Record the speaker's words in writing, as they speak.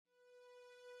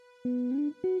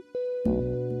Welcome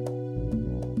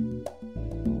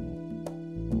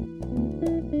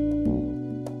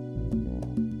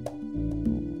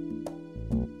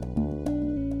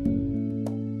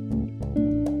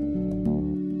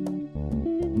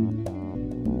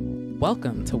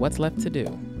to What's Left to Do.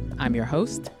 I'm your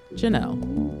host,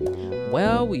 Janelle.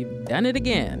 Well, we've done it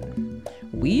again.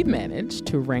 We managed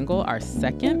to wrangle our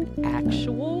second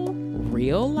actual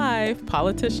real-life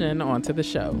politician onto the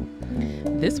show.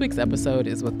 This week's episode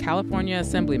is with California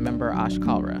Assemblymember Ash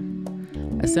Kalra.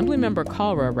 Assemblymember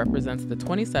Kalra represents the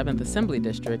 27th Assembly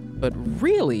District, but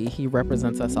really he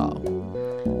represents us all.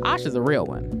 Ash is a real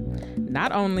one.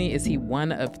 Not only is he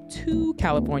one of two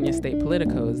California state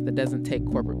politicos that doesn't take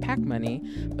corporate PAC money,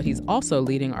 but he's also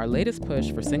leading our latest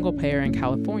push for single payer in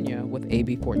California with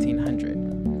AB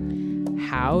 1400.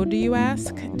 How, do you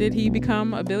ask, did he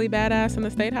become a Billy Badass in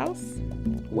the State House?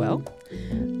 Well,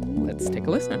 let's take a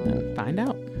listen and find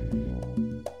out.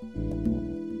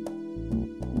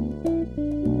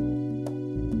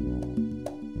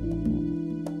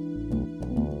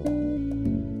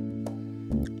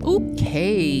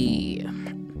 Okay.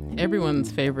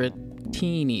 Everyone's favorite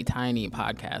teeny tiny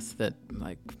podcast that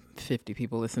like 50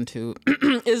 people listen to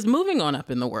is moving on up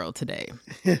in the world today.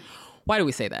 Why do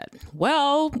we say that?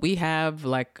 Well, we have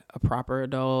like a proper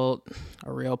adult,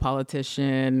 a real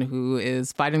politician who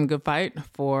is fighting the good fight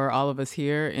for all of us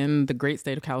here in the great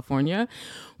state of California.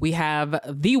 We have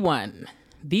the one,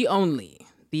 the only,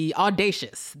 the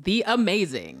audacious, the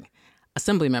amazing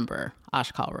Assemblymember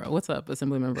Ash Kalra. What's up,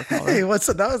 Assemblymember Kalra? Hey, what's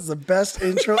up? That was the best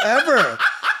intro ever.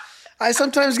 I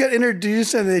sometimes get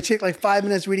introduced and they take like 5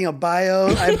 minutes reading a bio.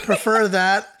 I prefer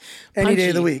that any Punchy, day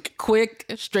of the week. Quick,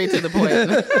 straight to the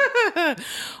point.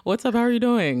 What's up? How are you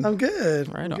doing? I'm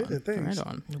good. Right I'm on. Good, thanks. Right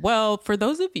on. Well, for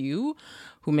those of you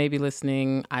who may be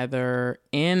listening either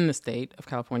in the state of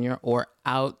California or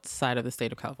outside of the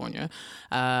state of California,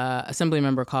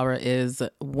 Assemblymember Kalra is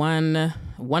one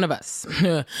of us.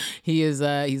 He's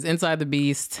inside the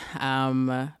beast,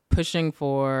 pushing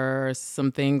for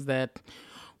some things that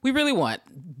we really want.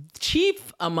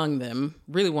 Chief among them,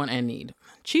 really want and need.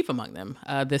 Chief among them,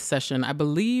 this session, I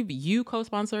believe you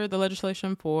co-sponsored the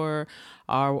legislation for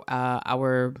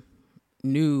our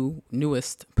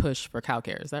newest push for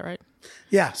CalCare. Is that right?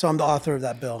 Yeah, so I'm the author of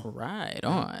that bill. Right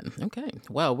on. Okay.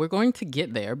 Well, we're going to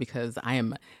get there because I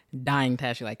am dying to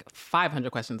ask you like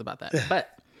 500 questions about that. But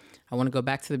I want to go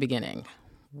back to the beginning.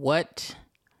 What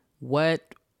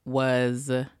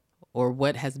was or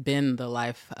what has been the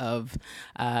life of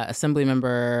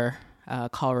Assemblymember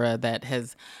Kalra that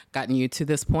has gotten you to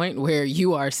this point where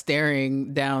you are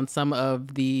staring down some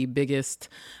of the biggest,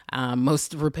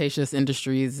 most rapacious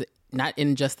industries, not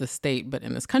in just the state, but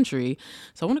in this country.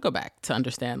 So I want to go back to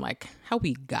understand like how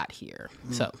we got here.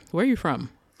 So where are you from?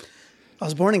 I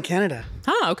was born in Canada.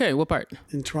 Ah, okay. What part?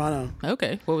 In Toronto.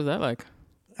 Okay. What was that like?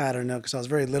 I don't know, because I was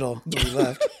very little when we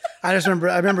left. I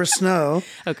remember snow.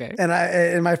 Okay. And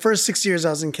in my first 6 years,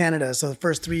 I was in Canada. So the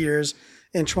first 3 years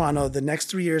in Toronto, the next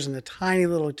 3 years in a tiny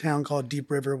little town called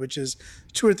Deep River, which is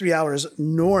 2 or 3 hours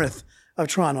north of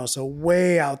Toronto. So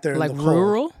way out there. Like in the cold.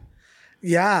 rural?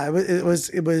 Yeah, it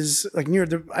was like near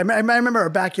the. I remember our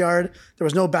backyard. There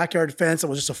was no backyard fence. It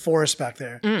was just a forest back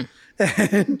there,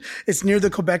 and it's near the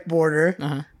Quebec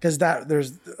border because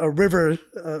there's a river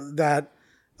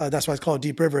that's why it's called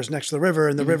Deep River. It's next to the river,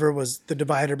 and the river was the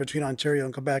divider between Ontario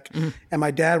and Quebec. And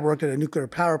my dad worked at a nuclear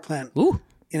power plant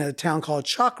in a town called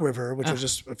Chalk River, which was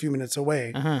just a few minutes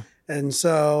away. And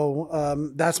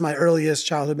so that's my earliest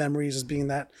childhood memories, as being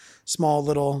that small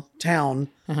little town.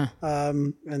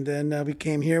 And then we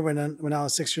came here when I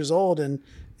was 6 years old and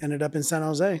ended up in San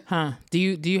Jose. Do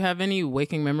you have any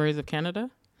waking memories of Canada?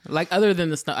 Like other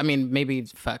than the snow? I mean, maybe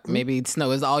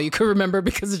snow is all you could remember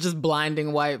because it's just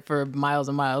blinding white for miles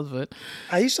and miles. But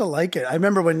I used to like it. I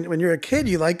remember when you're a kid,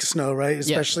 you like snow, right?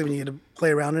 Especially when you get to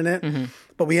play around in it.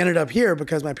 But we ended up here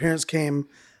because my parents came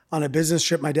on a business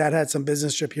trip. My dad had some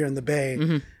business trip here in the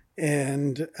Bay.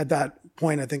 And at that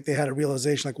point, I think they had a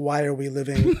realization, like, why are we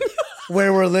living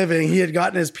where we're living? He had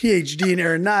gotten his PhD in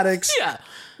aeronautics.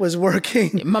 Was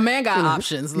working. My man got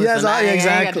options. Listen, yes, I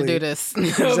exactly. ain't got to do this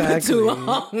Exactly. for too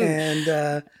long.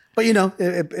 And but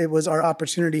it was our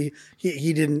opportunity.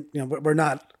 He didn't. We're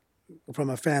not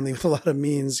from a family with a lot of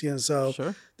means.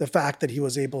 So the fact that he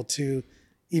was able to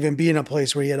even be in a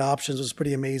place where he had options was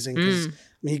pretty amazing. Because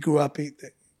he grew up in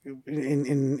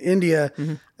India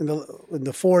in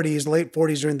the 40s, late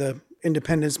 40s, during the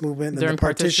independence movement and the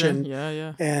partition.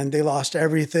 And they lost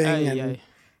everything.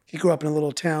 He grew up in a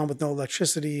little town with no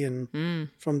electricity. And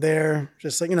from there,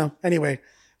 just like, anyway,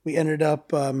 we ended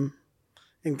up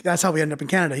and that's how we ended up in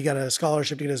Canada. He got a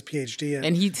scholarship to get his PhD.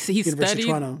 And he University of studied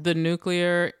Toronto. the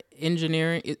nuclear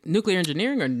engineering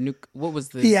or what was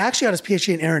the? He actually got his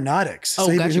PhD in aeronautics. Oh,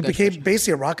 so he, gotcha, he gotcha, became gotcha.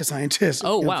 basically a rocket scientist.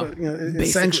 Oh, wow.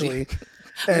 Essentially.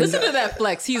 And, Listen to that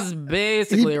flex. He's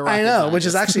basically a rocket I know, scientist. which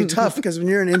is actually tough because when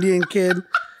you're an Indian kid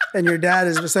and your dad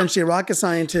is essentially a rocket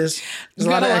scientist, there's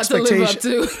You a lot got of a lot to live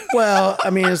expectation. up to. Well, I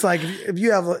mean, it's like if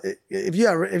you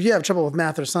have trouble with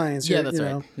math or science, Yeah, you're, that's you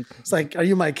right. know, it's like, are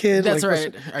you my kid? That's Like,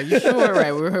 right. Are you sure?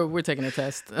 Right. We're taking a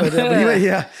test. But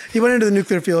he went into the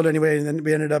nuclear field anyway, and then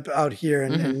we ended up out here,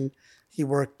 and he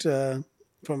worked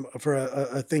for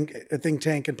a think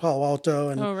tank in Palo Alto.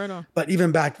 And Oh, right on. but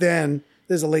even back then,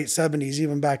 this is the late '70s.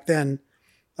 Even back then,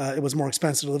 it was more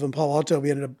expensive to live in Palo Alto.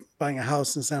 We ended up buying a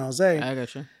house in San Jose, I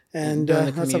got you. and Doing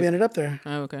the that's how we commute. ended up there.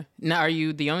 Oh, okay. Now, are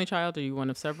you the only child? Are you one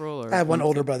of several? Or I have one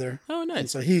older brother. Oh, And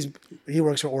nice. so he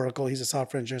works for Oracle. He's a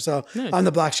software engineer. So Nice. I'm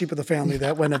the black sheep of the family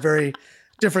that went a very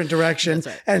different direction. That's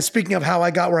right. And speaking of how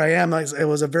I got where I am, it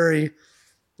was a very,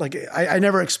 like, I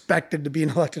never expected to be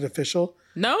an elected official.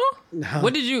 No.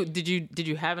 What did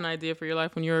you have an idea for your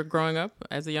life when you were growing up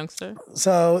as a youngster?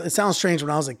 So it sounds strange.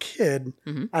 When I was a kid,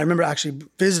 I remember actually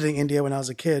visiting India when I was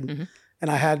a kid,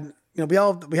 and I had, we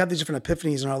have these different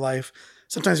epiphanies in our life.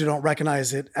 Sometimes we don't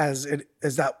recognize it as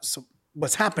that's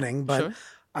what's happening. But Sure.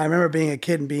 I remember being a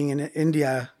kid and being in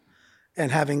India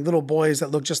and having little boys that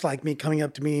looked just like me coming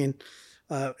up to me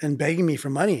and begging me for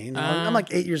money. I'm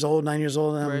like 8 years old, 9 years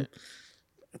old, and I'm Right.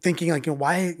 thinking like,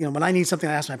 why, when I need something,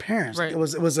 I ask my parents. Right. It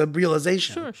was a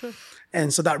realization. Sure, sure.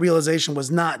 And so that realization was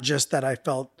not just that I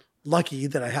felt lucky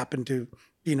that I happened to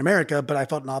be in America, but I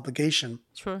felt an obligation.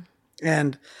 Sure.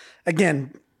 And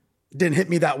again, didn't hit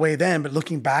me that way then, but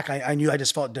looking back, I knew I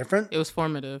just felt different. It was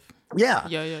formative. Yeah.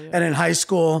 Yeah. And in high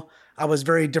school, I was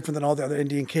very different than all the other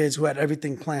Indian kids who had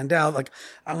everything planned out. Like,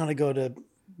 I'm going to go to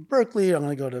Berkeley, I'm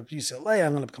going to go to UCLA,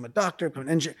 I'm going to become a doctor, become an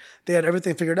engineer. They had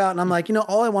everything figured out. And I'm like,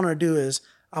 all I want to do is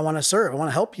I want to serve. I want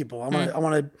to help people. I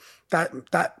want to,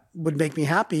 that would make me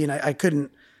happy. And I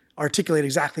couldn't articulate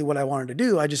exactly what I wanted to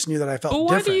do. I just knew that I felt But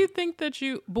why different.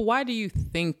 why do you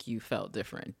think you felt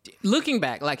different? Looking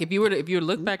back, like if you were to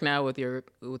look back now with your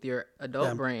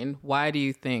adult brain, why do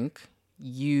you think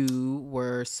you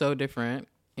were so different,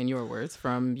 in your words,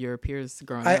 from your peers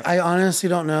growing up? I honestly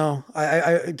don't know.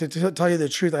 To tell you the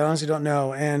truth, I honestly don't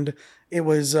know. And it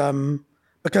was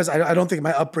because I don't think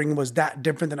my upbringing was that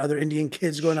different than other Indian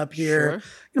kids growing up here.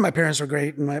 Sure. My parents were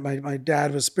great, and my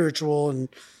dad was spiritual and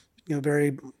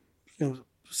very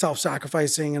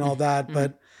self-sacrificing and all that.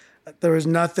 But there was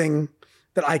nothing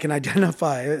that I can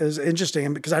identify. It was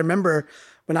interesting because I remember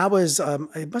when I was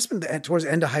it must have been towards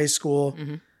the end of high school,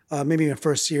 maybe even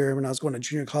first year when I was going to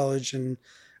junior college, and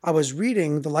I was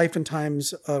reading the Life and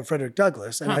Times of Frederick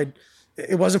Douglass, and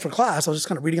it wasn't for class. I was just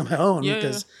kind of reading on my own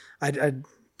because I'd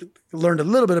learned a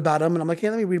little bit about him, and I'm like, hey,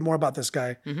 let me read more about this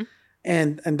guy.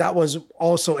 And that was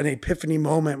also an epiphany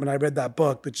moment when I read that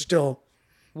book, but still.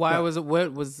 Why was it?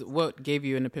 What gave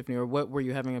you an epiphany, or what were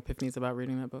you having epiphanies about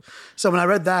reading that book? So when I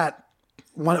read that,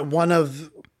 one of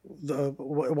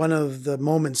the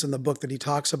moments in the book that he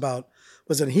talks about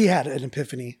was that he had an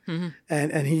epiphany,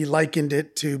 and he likened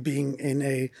it to being in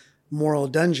a moral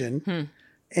dungeon,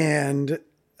 and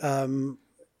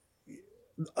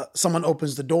someone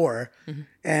opens the door,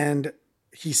 and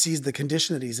he sees the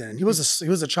condition that he's in. He was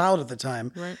a child at the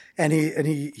time, Right. and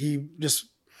he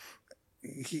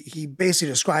basically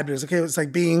described it as, okay, it's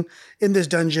like being in this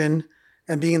dungeon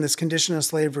and being in this condition of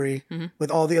slavery with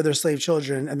all the other slave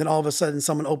children. And then all of a sudden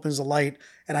someone opens the light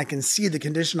and I can see the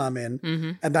condition I'm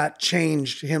in. And that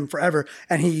changed him forever.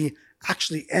 And he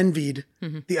actually envied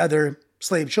the other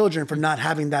slave children for not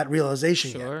having that realization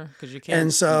yet. Sure, because you can't.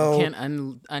 And so- you can't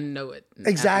unknow it.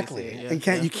 Exactly.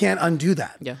 Obviously. You can't undo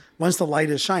that. Yeah. Once the light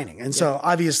is shining. And so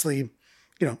obviously,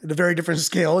 at a very different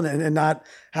scale and not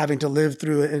having to live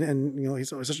through it. And he's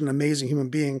such an amazing human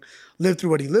being, lived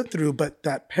through what he lived through, but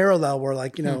that parallel where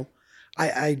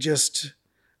I just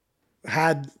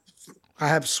I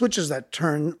have switches that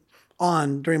turn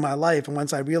on during my life. And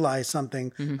once I realize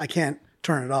something, I can't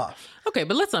turn it off. Okay,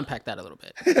 but let's unpack that a little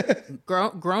bit.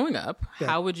 Growing up,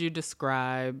 how would you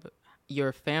describe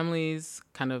your family's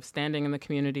kind of standing in the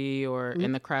community or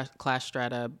in the class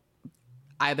strata,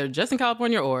 either just in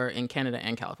California or in Canada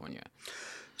and California?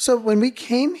 So when we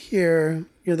came here,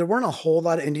 there weren't a whole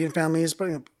lot of Indian families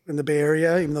in the Bay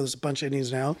Area, even though there's a bunch of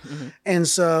Indians now. And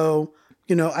so,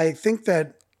 I think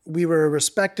that we were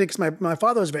respected because my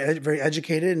father was very, very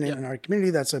educated, and in our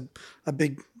community, that's a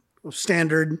big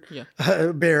standard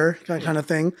bearer kind of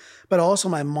thing. But also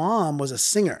my mom was a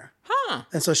singer.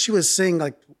 And so she would sing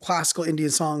like classical Indian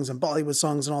songs and Bollywood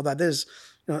songs and all that.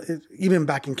 even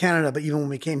back in Canada, but even when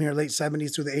we came here late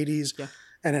 70s through the 80s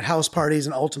and at house parties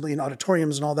and ultimately in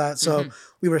auditoriums and all that. So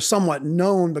we were somewhat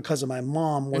known because of my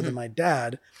mom more than my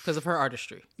dad. Because of her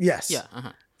artistry. Yes.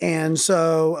 Yeah. And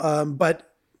so,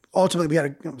 but ultimately we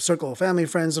had a circle of family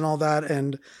friends and all that.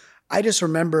 And I just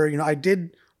remember, I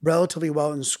did relatively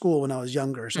well in school when I was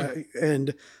younger. So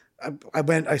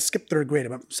I skipped third grade. I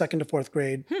went second to fourth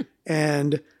grade.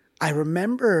 And I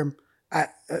remember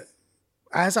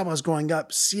as I was growing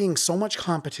up, seeing so much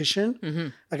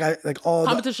competition,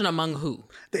 Competition among who?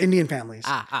 The Indian families.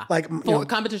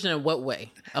 Competition in what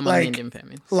way among the Indian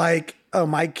families? Like, oh,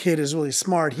 my kid is really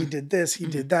smart. He did this, he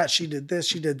did that, she did this,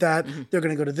 she did that. They're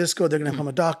going to go to this school. They're going to become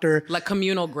a doctor. Like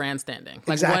communal grandstanding,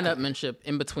 like one-upmanship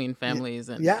in between families.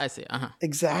 And I see.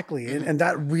 Exactly. And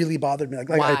that really bothered me. Like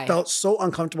I felt so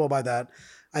uncomfortable by that.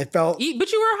 But you were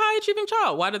a high achieving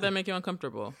child. Why did that make you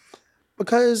uncomfortable?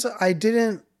 Because I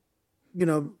didn't.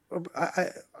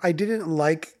 I didn't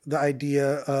like the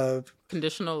idea of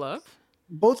conditional love.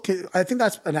 I think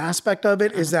that's an aspect of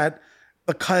it is that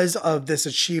because of this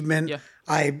achievement,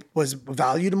 I was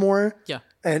valued more. Yeah.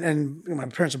 And my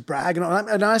parents would brag. And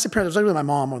I say parents, it was like with my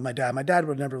mom or with my dad. My dad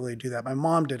would never really do that. My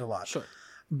mom did a lot. Sure.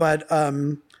 But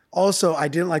also, I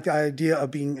didn't like the idea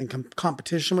of being in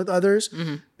competition with others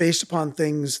based upon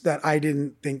things that I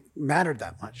didn't think mattered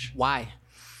that much. Why?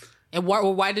 And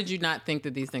why did you not think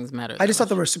that these things mattered? I just thought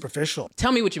they were superficial.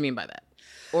 Tell me what you mean by that,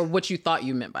 or what you thought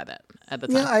you meant by that at the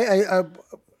time. Yeah,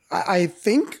 I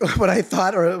think what I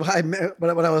thought, or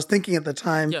what I was thinking at the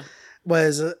time,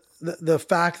 was the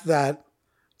fact that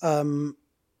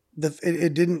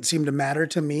it didn't seem to matter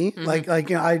to me.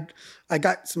 I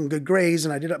got some good grades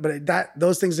and I did, but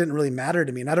those things didn't really matter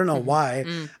to me, and I don't know why.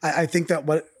 I think that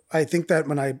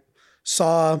when I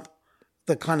saw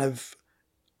the kind of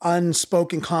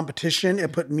unspoken competition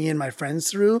it put me and my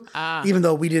friends through, even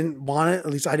though we didn't want it.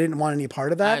 At least I didn't want any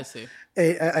part of that. I see.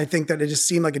 I think that it just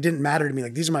seemed like it didn't matter to me.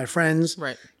 Like, these are my friends.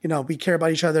 Right. We care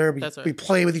about each other. We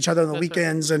play with each other on the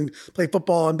weekends and play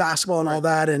football and basketball and all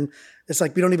that. And it's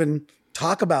like we don't even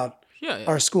talk about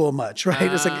our school much,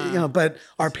 right? It's like, but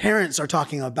our parents are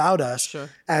talking about us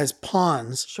as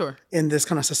pawns in this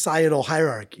kind of societal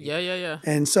hierarchy. Yeah.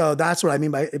 And so that's what I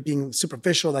mean by it being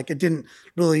superficial. Like, it didn't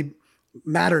really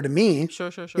matter to me.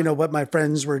 Sure. What my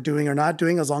friends were doing or not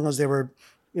doing, as long as they were,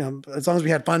 as long as we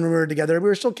had fun when we were together, we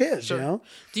were still kids, Do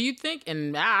you think,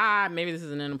 and maybe this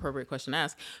is an inappropriate question to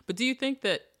ask, but do you think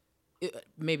that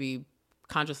maybe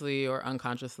consciously or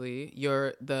unconsciously,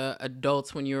 the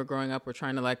adults when you were growing up were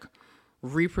trying to like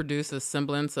reproduce a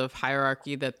semblance of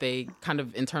hierarchy that they kind of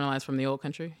internalized from the old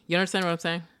country? You understand what I'm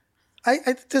saying?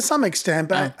 I to some extent,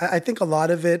 but I think a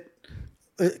lot of it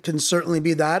can certainly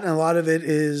be that, and a lot of it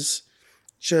is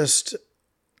just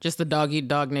the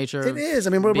dog-eat-dog nature. It is. I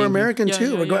mean, we're American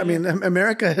too.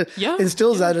 America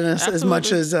instills that in us as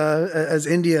much as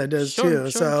India does too.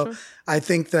 So I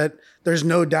think that there's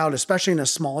no doubt, especially in a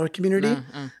smaller community,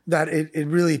 that it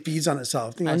really feeds on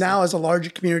itself. Now as a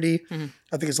larger community,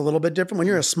 I think it's a little bit different. When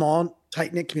you're a small,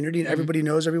 tight-knit community and everybody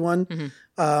knows everyone,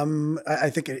 I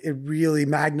think it really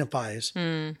magnifies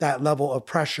that level of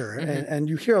pressure. And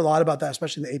you hear a lot about that,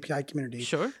 especially in the API community.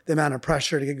 Sure. The amount of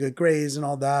pressure to get good grades and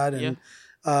all that. And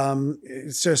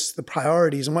it's just the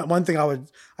priorities. And one thing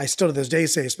I still to this day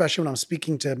say, especially when I'm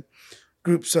speaking to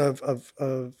groups of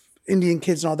Indian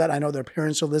kids and all that, I know their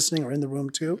parents are listening or in the room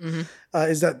too,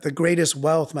 is that the greatest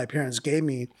wealth my parents gave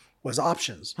me was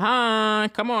options.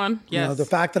 Come on. Yes. The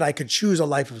fact that I could choose a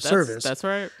life of service. That's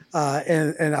right.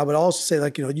 And I would also say,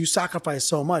 like, you sacrificed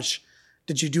so much.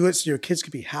 Did you do it so your kids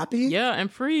could be happy? Yeah,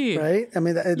 and free. Right? I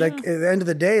mean, like at the end of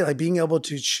the day, like being able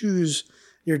to choose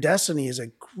your destiny is a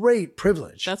great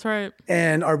privilege. That's right.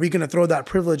 And are we going to throw that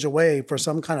privilege away for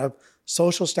some kind of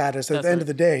social status that at the end of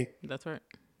the day? That's right.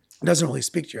 It doesn't really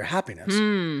speak to your happiness.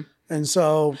 And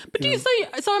so, but I'm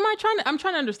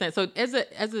trying to understand. So as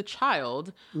a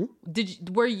child, was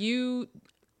the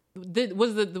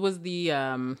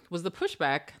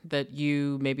pushback that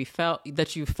you maybe felt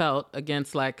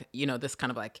against, like, this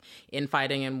kind of like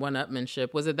infighting and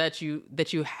one-upmanship, was it that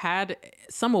you had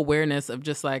some awareness of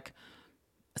just like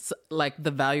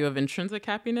the value of intrinsic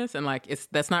happiness, and like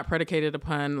that's not predicated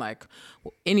upon like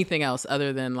anything else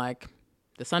other than like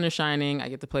the sun is shining, I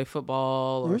get to play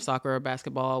football or soccer or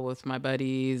basketball with my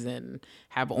buddies and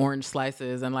have orange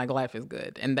slices, and like life is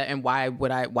good. And why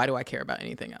do I care about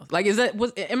anything else? Like,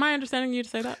 am I understanding you to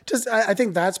say that? Just, I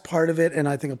think that's part of it. And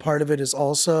I think a part of it is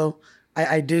also,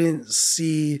 I didn't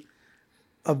see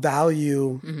a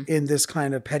value in this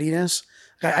kind of pettiness.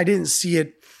 I didn't see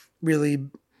it really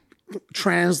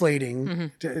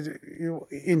translating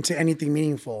into anything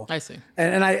meaningful. I see.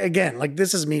 And I, again, like,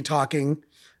 this is me talking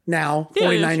now, Yeah,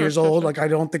 49 sure, years sure, old. sure. Like, I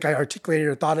don't think I articulated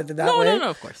or thought it that No, way. no,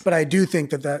 of course. But I do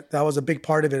think that was a big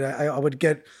part of it. I would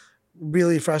get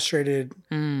really frustrated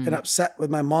and upset with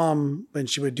my mom when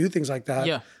she would do things like that.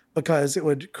 Yeah. Because it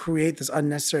would create this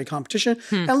unnecessary competition.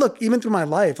 And look, even through my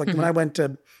life, like when I went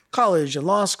to college and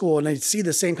law school and I see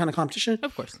the same kind of competition.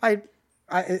 Of course. I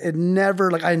never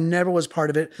was part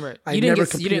of it. Right. I never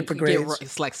competed for grades.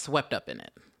 It's like swept up in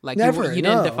it. Like Never, you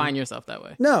didn't no. define yourself that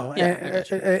way. No. Yeah,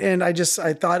 and I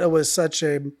thought it was such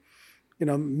a,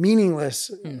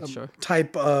 meaningless sure.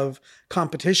 type of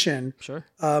competition. Sure.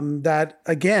 That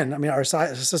again, I mean, our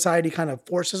society kind of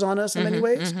forces on us in many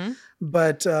ways,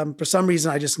 but for some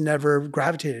reason, I just never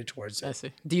gravitated towards it. I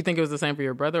see. Do you think it was the same for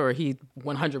your brother, or he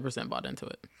 100% bought into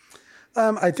it?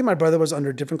 I think my brother was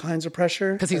under different kinds of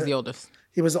pressure. Because he's the oldest.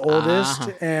 He was the oldest,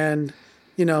 and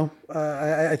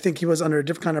I think he was under a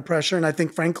different kind of pressure. And I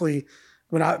think, frankly,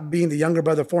 when being the younger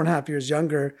brother, 4.5 years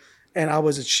younger, and I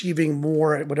was achieving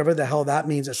more at whatever the hell that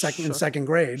means in second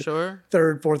grade, Sure.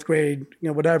 third, fourth grade,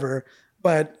 whatever.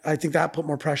 But I think that put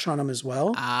more pressure on him as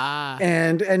well.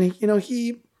 And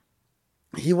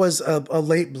he was a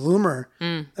late bloomer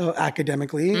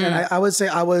academically, and I would say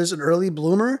I was an early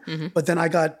bloomer, but then I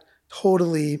got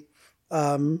totally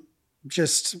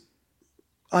just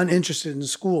uninterested in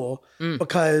school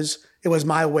because it was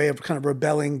my way of kind of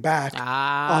rebelling back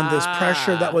on this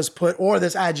pressure that was put, or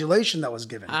this adulation that was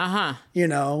given,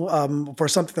 for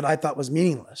something that I thought was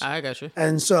meaningless. I got you.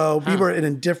 And so we were in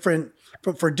a different,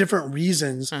 for different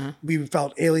reasons, we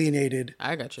felt alienated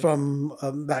I got you. from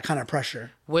that kind of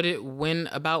pressure. When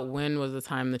was the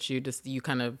time that you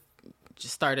kind of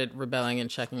just started rebelling and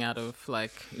checking out of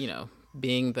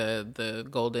being the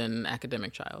golden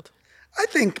academic child? I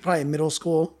think probably middle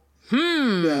school.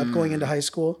 Yeah, going into high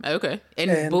school. Okay.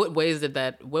 And what ways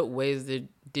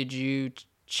did you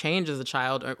change as a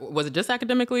child? Or was it just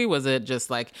academically? Was it just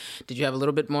like, did you have a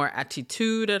little bit more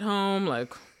attitude at home?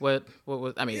 Like what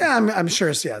was, I mean. Yeah, I'm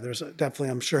sure. Yeah, there's definitely,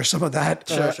 I'm sure some of that.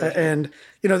 Sure. And,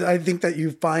 I think that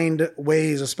you find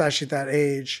ways, especially at that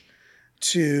age,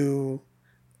 to,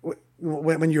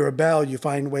 when you rebel, you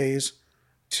find ways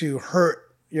to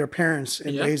hurt your parents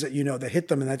in ways that, that hit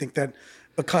them. And I think that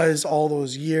because all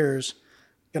those years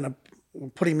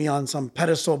putting me on some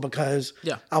pedestal because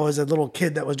I was a little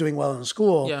kid that was doing well in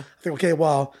school, I think, okay,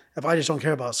 well, if I just don't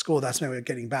care about school, that's my way of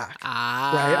getting back.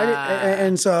 Right.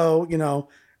 And so,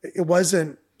 it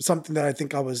wasn't something that I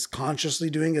think I was consciously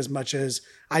doing as much as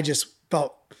I just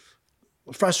felt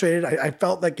frustrated. I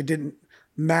felt like it didn't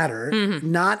matter,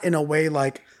 not in a way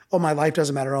like, oh, my life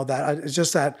doesn't matter, all that. It's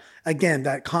just that, again,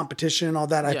 that competition and all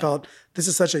that, I felt this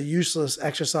is such a useless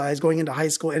exercise going into high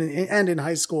school and in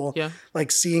high school,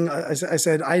 like seeing, I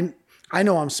said, I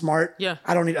know I'm smart. Yeah.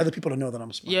 I don't need other people to know that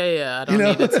I'm smart. Yeah. I don't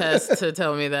need a test to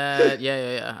tell me that.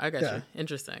 Yeah. I got you.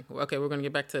 Interesting. Okay, we're going to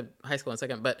get back to high school in a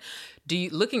second. But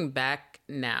looking back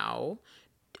now,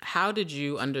 how did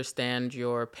you understand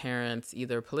your parents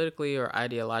either politically or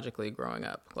ideologically growing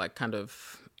up? Like kind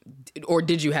of... Or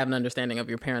did you have an understanding of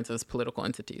your parents as political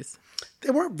entities? They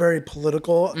weren't very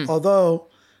political, although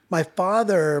my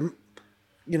father,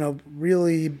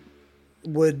 really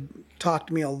would talk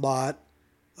to me a lot.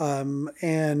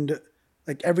 And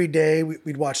like every day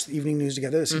we'd watch the evening news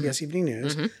together, the CBS Evening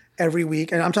News, every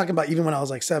week. And I'm talking about even when I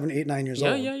was like 7, 8, 9 years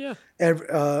old. Yeah.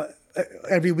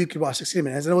 Every week we'd watch 60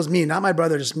 Minutes. And it was me, not my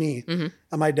brother, just me. And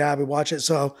my dad would watch it.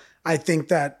 So I think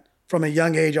that from a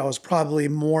young age, I was probably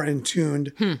more in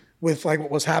tuned with like what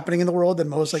was happening in the world than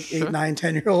most like 8, 9,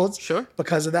 10-year-olds. Sure.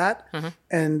 Because of that.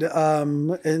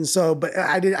 And so, but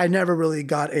I never really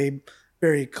got a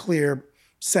very clear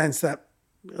sense that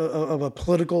of a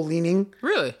political leaning.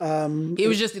 Really? It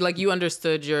was just like you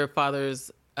understood your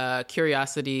father's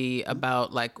curiosity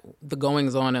about like the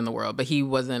goings on in the world, but he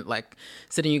wasn't like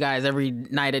sitting you guys every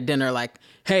night at dinner like,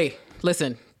 hey,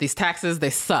 listen, these taxes,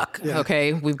 they suck.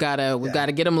 Okay, we've got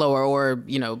to get them lower, or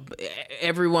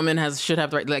every woman should have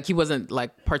the right. Like he wasn't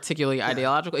like particularly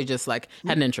ideological. He just like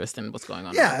had an interest in what's going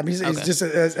on. Yeah, I mean, he's just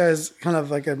as kind of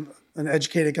like an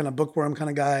educated kind of bookworm kind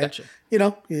of guy. Gotcha.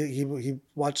 He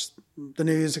watched the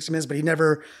news, 60 Minutes, but he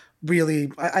never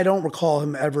really. I don't recall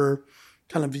him ever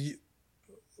kind of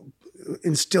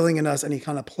instilling in us any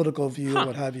kind of political view or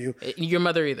what have you. Your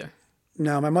mother either?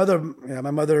 No, my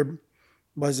mother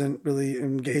wasn't really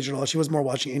engaged at all. She was more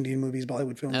watching Indian movies,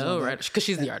 Bollywood films. Oh, right. Because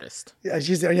she's the artist. Yeah,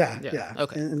 she's there. Yeah.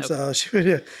 Okay. And so she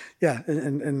would,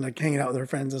 and like hanging out with her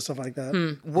friends and stuff like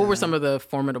that. What were some of the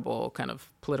formidable kind of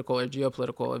political or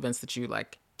geopolitical events that you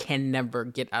like can never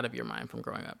get out of your mind from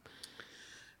growing up?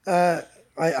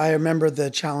 I remember the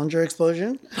Challenger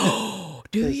explosion.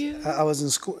 Do you? I was in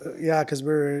school. Yeah, because we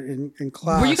were in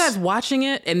class. Were you guys watching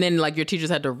it, and then like your teachers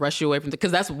had to rush you away from it?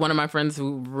 Because that's one of my friends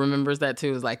who remembers that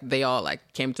too. Is like they all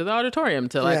like came to the auditorium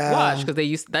to like watch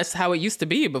because that's how it used to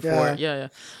be before. Yeah.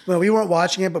 Well, we weren't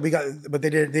watching it, but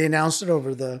they announced it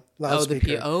over the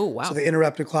loudspeaker. Oh, wow. So they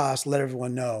interrupted class, let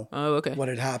everyone know. Oh, okay. What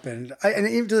had happened. And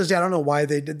even to this day, I don't know why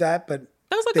they did that, but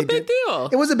that was like a big deal.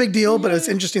 It was a big deal, but it's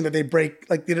interesting that they break.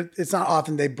 Like it's not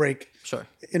often they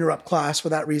interrupt class for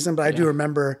that reason. But I do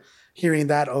remember hearing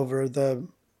that over the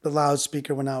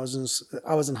loudspeaker when I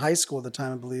was in high school at the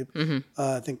time, I believe.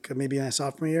 I think maybe in my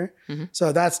sophomore year.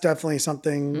 So that's definitely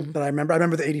something that I remember. I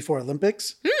remember the '84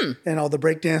 Olympics and all the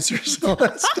break dancers and all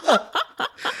that stuff.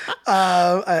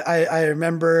 I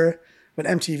remember when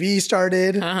MTV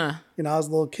started. You know, I was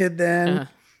a little kid then.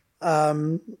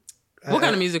 What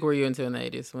kind of music were you into in the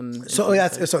 80s? So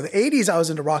the 80s, I was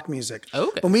into rock music.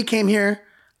 Okay. When we came here,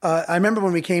 I remember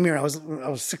when we came here, I was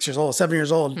 7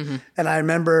 years old, and I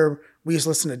remember we used to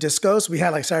listen to discos. We had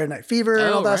like Saturday Night Fever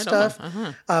and all that stuff.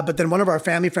 But then one of our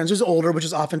family friends who's older, which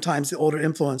is oftentimes the older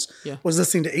influence, was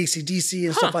listening to AC/DC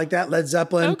and stuff like that, Led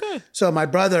Zeppelin. Okay. So my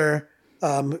brother,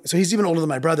 so he's even older than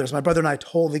my brother. So my brother and I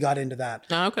totally got into that.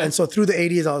 Okay. And so through the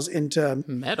 80s, I was into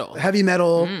metal, heavy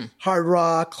metal, hard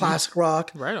rock, classic rock.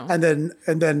 Right on. And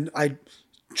then I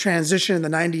transitioned in the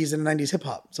 90s into 90s hip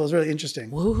hop. So it was really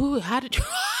interesting. How did you...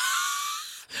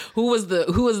 Who was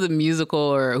the musical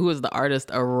or who was the artist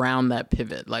around that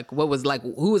pivot? Like who was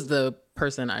the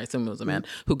person, I assume it was a man,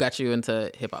 who got you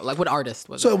into hip hop? Like what artist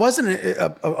was it? So it wasn't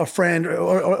a friend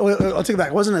or I'll take it back.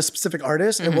 It wasn't a specific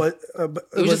artist. It was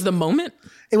just the moment?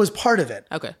 It was part of it.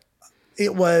 Okay.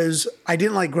 It was, I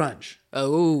didn't like grunge.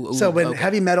 So when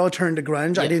heavy metal turned to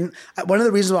grunge, one of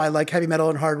the reasons why I like heavy metal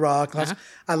and hard rock,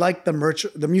 I like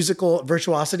the musical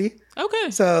virtuosity. Okay.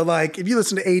 So like if you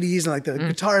listen to 80s and like the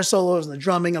guitar solos and the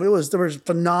drumming, I mean, there was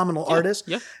phenomenal artists.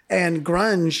 Yeah. And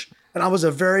grunge, and I was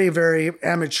a very, very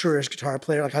amateurish guitar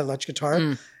player, like I electric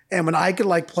guitar. And when I could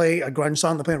like play a grunge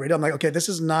song to play on the radio, I'm like, okay, this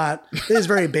is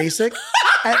very basic.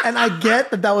 and I get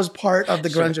that was part of the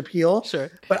grunge appeal. Sure.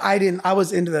 But I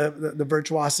was into the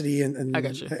virtuosity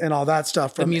and all that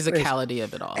stuff. The musicality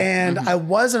of it all. And I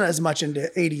wasn't as much into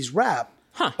 80s rap.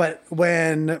 But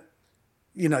when,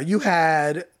 you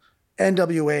had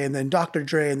NWA and then Dr.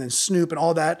 Dre and then Snoop and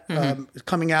all that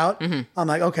coming out, I'm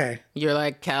like, okay. You're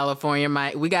like, California,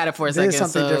 we got it for a second. There's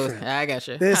something different. I got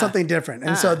you. There's something different.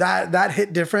 And so that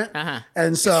hit different. And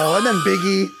then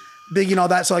Biggie and all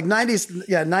that. So like 90s,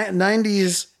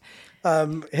 90s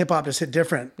hip hop just hit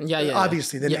different.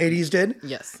 Obviously than 80s did.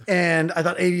 Yes. And I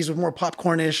thought 80s was more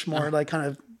popcornish, more like kind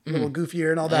of a little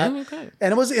goofier and all that. Okay.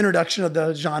 And it was the introduction of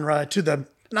the genre and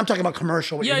I'm talking about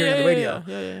commercial, what you're hearing on the radio.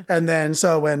 Yeah. And then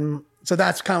so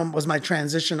that's kind of was my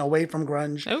transition away from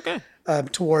grunge. Okay.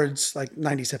 Towards like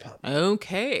 90s hip hop.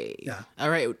 Okay. Yeah. All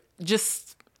right.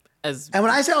 And when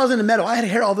I say I was into metal, I had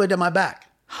hair all the way down my back.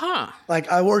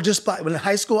 Like I wore when in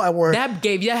high school I wore that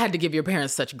had to give your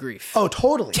parents such grief. Oh,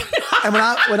 totally. And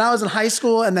when I was in high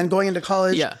school and then going into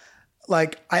college,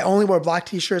 like I only wore black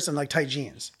t-shirts and like tight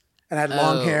jeans. And I had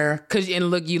long hair.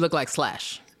 You look like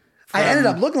Slash. I ended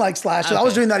up looking like Slash. Okay. I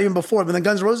was doing that even before. When the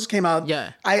Guns N' Roses came out,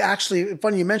 I actually,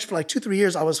 funny you mentioned, for like 2-3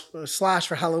 years, I was Slash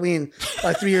for Halloween,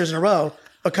 like 3 years in a row,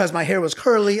 because my hair was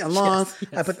curly and long.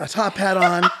 Yes. I put a top hat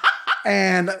on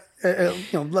and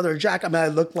leather jacket. I mean, I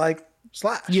looked like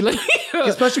Slash. You look,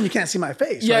 especially when you can't see my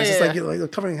face. Right? It's just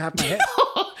like covering half my hair.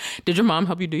 Did your mom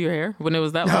help you do your hair when it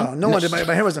was that long? No one did. My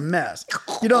hair was a mess.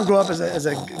 You don't grow up as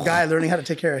a guy learning how to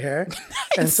take care of hair.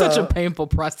 And it's such a painful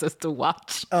process to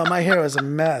watch. My hair was a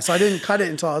mess. So I didn't cut it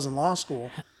until I was in law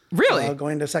school. Really?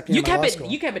 Going to second year of law school.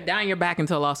 You kept it down your back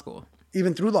until law school?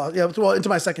 Even through law. Yeah, well, into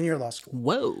my second year of law school.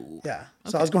 Whoa. Yeah.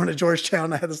 So I was going to Georgetown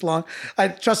and I had this long.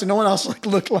 Trust me, no one else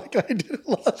looked like I did in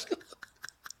law school.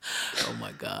 Oh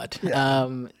my God.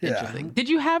 Interesting. Did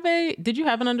you have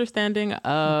an understanding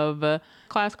of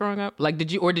class growing up? Like,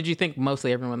 did you think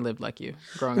mostly everyone lived like you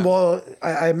growing up? Well,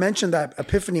 I mentioned that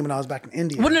epiphany when I was back in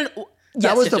India.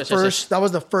 That was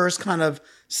the first kind of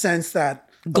sense that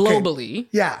globally.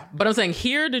 Yeah. But I'm saying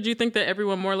here, did you think that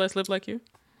everyone more or less lived like you?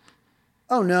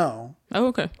 Oh no. Oh,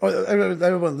 okay.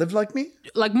 Everyone lived like me?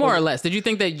 Like more or less. Did you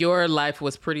think that your life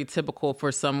was pretty typical for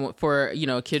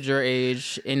a kid your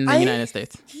age in the United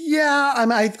States? Yeah, I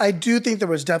mean, I do think there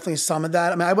was definitely some of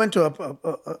that. I mean, I went to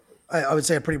I would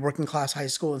say a pretty working class high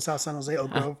school in South San Jose,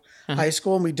 Oak Grove High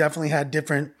School, and we definitely had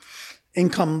different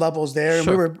income levels there.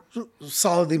 Sure. And we were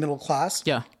solidly middle class.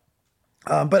 Yeah.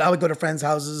 But I would go to friends'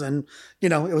 houses and, it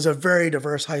was a very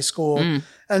diverse high school.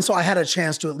 And so I had a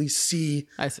chance to at least see.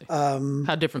 I see.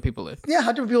 How different people live. Yeah,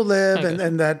 how different people live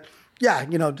and that, yeah,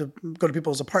 to go to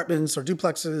people's apartments or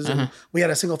duplexes, and we had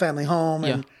a single family home,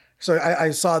 and so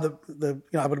I saw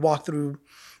I would walk through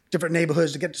different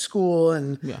neighborhoods to get to school,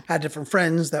 and had different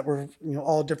friends that were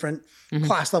all different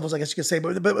class levels, I guess you could say.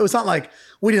 But it was not like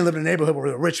we didn't live in a neighborhood where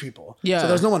there were rich people. Yeah, so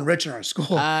there was no one rich in our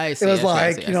school. I see, it was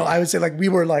I would say like we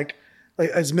were like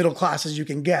as middle class as you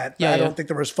can get. I don't think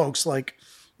there was folks like.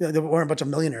 There weren't a bunch of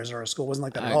millionaires in our school. It wasn't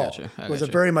like that at all. It was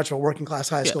very much a working class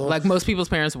high school. Like most people's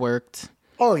parents worked.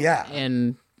 Oh yeah.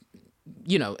 And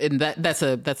and that's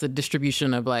a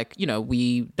distribution of like,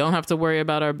 we don't have to worry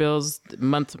about our bills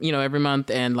every month.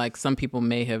 And like some people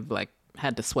may have like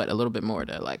had to sweat a little bit more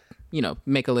to like,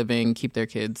 make a living, keep their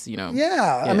kids,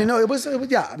 Yeah. I mean, no, it was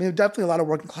definitely a lot of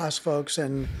working class folks,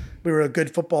 and we were a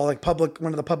good football, like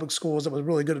one of the public schools that was a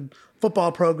really good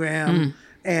football program.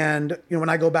 And, when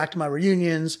I go back to my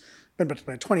reunions, been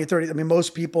between 20 and 30, I mean,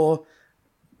 most people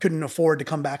couldn't afford to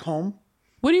come back home.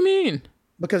 What do you mean?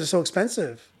 Because it's so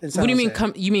expensive. What do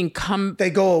you mean come? They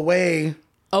go away.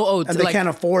 And they can't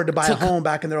afford to buy a home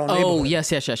back in their own neighborhood. Oh,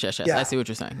 yes. Yeah. I see what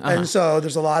you're saying. And so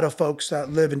there's a lot of folks that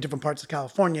live in different parts of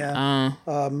California,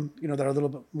 that are a little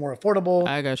bit more affordable.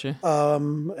 I got you.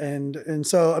 And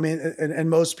so, I mean, and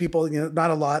most people, not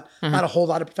a whole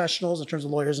lot of professionals in terms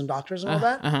of lawyers and doctors and all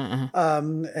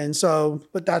that. And so,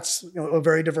 but that's, a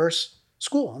very diverse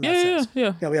school in that sense.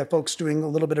 Yeah. We have folks doing a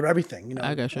little bit of everything,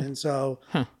 I got you. And so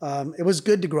it was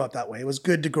good to grow up that way. It was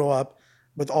good to grow up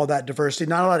with all that diversity.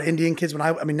 Not a lot of Indian kids.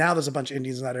 Now there's a bunch of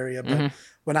Indians in that area, but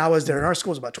when I was there, in our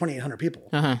school was about 2,800 people.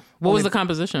 What was the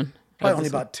composition? Probably only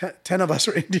about 10 of us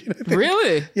were Indian, I think.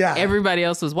 Really? Yeah. Everybody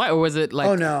else was white, or was it like?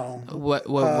 Oh no. What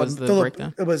was the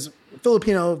breakdown? It was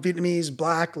Filipino, Vietnamese,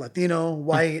 Black, Latino,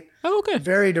 white. Oh, okay.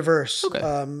 Very diverse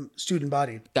student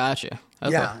body. Gotcha.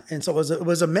 Okay. Yeah, and so it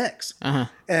was a mix,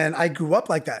 and I grew up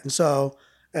like that, and so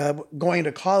going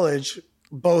to college.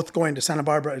 Both going to Santa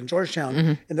Barbara and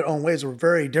Georgetown in their own ways were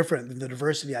very different than the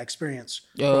diversity I experienced.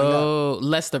 Oh,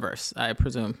 less diverse, I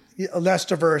presume. Yeah, less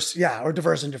diverse, or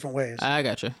diverse in different ways. I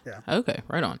gotcha. Yeah. Okay,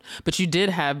 right on. But you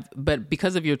did but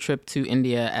because of your trip to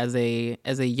India as a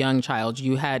young child,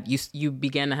 you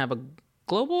began to have a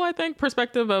global, I think,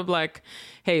 perspective of like,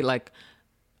 hey, like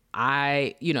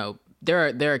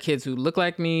there are kids who look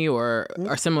like me or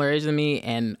are similar age than me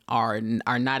and are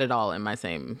not at all in my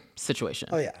same situation.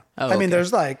 Oh yeah. I mean,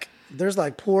 there's like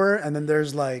poor, and then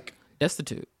there's like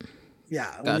destitute.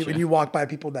 Yeah. Gotcha. When you walk by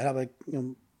people that have like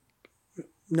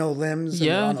no limbs, and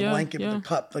they're on a blanket with a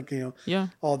cup, like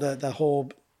all the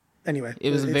whole. Anyway, it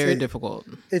was very difficult.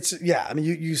 It's I mean,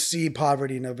 you see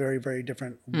poverty in a very, very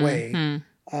different way,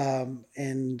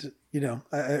 and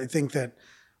I think that.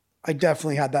 I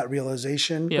definitely had that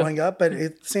realization growing up, but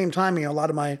at the same time, a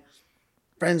lot of my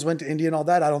friends went to India and all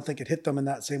that. I don't think it hit them in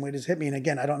that same way it hit me. And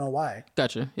again, I don't know why.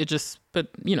 Gotcha. It just,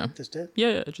 just did.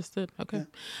 Yeah, it just did. Okay.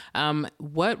 Yeah.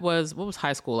 What was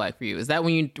high school like for you? Is that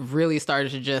when you really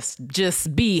started to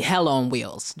just be hell on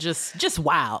wheels, just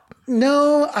wild?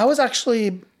 No, I was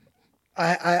actually.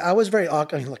 I was very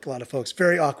awkward. I mean, like a lot of folks,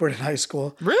 very awkward in high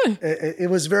school. Really? It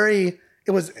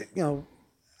was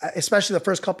especially the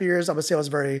first couple of years, I would say I was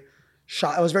very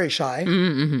shy. I was very shy.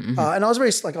 And I was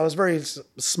very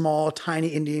small, tiny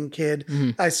Indian kid.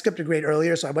 I skipped a grade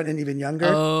earlier, so I went in even younger.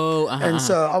 And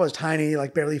so I was tiny,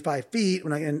 like barely 5 feet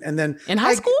and then in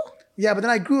high school? Yeah, but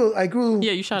then I grew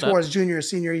you shot towards up. Junior,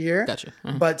 senior year. Gotcha.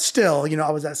 But still,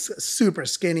 I was that super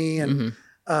skinny, and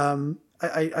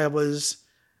I was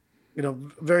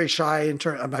very shy in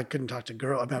terms. I couldn't talk to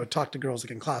girls. I mean, I would talk to girls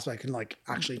like in class, but I couldn't like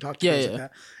actually talk to girls like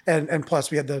that. And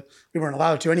plus, we weren't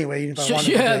allowed to anyway. Even if I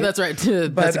wanted to, that's right.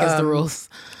 That's against the rules.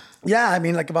 Yeah, I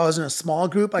mean, like if I was in a small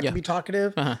group, I could be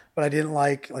talkative, but I didn't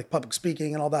like public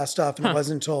speaking and all that stuff. And it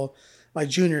wasn't until my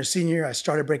junior, senior, I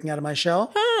started breaking out of my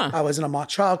shell. I was in a mock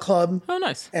trial club. Oh,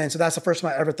 nice. And so that's the first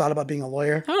time I ever thought about being a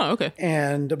lawyer. Oh, okay.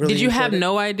 And really did you have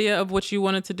no idea of what you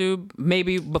wanted to do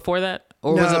maybe before that?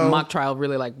 Or was it mock trial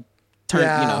really like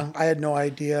I had no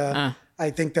idea.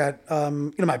 I think that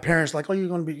my parents were like, oh, you're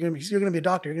gonna be a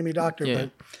doctor. You're gonna be a doctor. Yeah.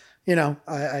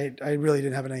 But I really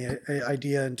didn't have any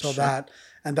idea until that,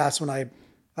 and that's when I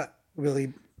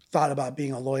really thought about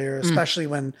being a lawyer, especially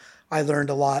when I learned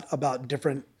a lot about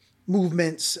different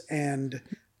movements and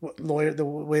the way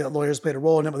that lawyers played a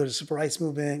role in it. Whether the civil rights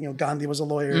movement, Gandhi was a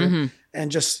lawyer,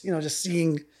 and just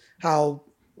seeing how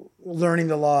learning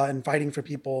the law and fighting for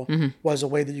people was a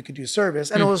way that you could do service.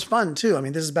 And it was fun too. I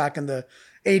mean, this is back in the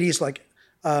 80s, like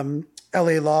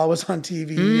LA Law was on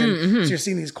TV, and so you're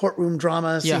seeing these courtroom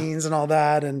drama scenes and all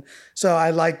that, and so I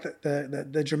liked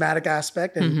the dramatic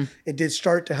aspect, and it did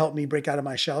start to help me break out of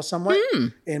my shell somewhat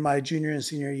in my junior and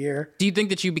senior year. Do you think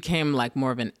that you became like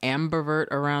more of an ambivert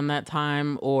around that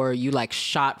time, or you like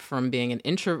shot from being an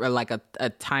introvert, like a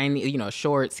tiny,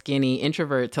 short, skinny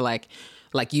introvert to like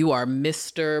you are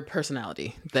Mr.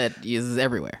 Personality that is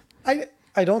everywhere? I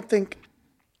don't think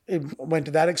it went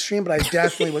to that extreme, but I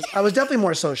was definitely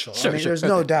more social. Sure, there's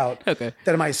no doubt that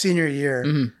in my senior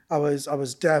year, I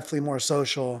was definitely more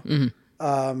social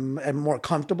and more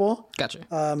comfortable. Gotcha.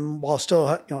 While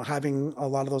still, having a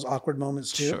lot of those awkward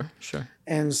moments too. Sure.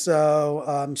 And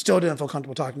so, still didn't feel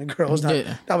comfortable talking to girls.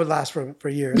 That would last for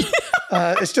years.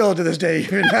 It's still to this day.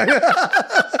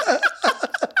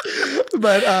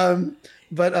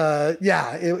 But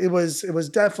yeah, it was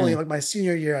definitely like my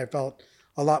senior year. I felt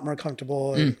a lot more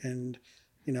comfortable and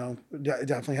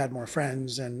definitely had more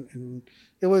friends and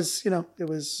it was you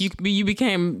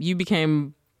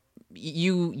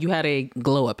had a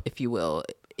glow up, if you will,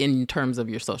 in terms of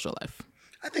your social life.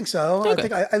 I think so. Okay. I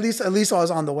think at least I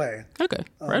was on the way. Okay,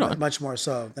 right on. Much more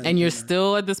so. And you're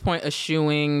still at this point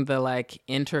eschewing the like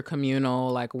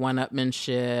intercommunal like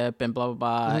one-upmanship and blah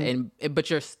blah blah.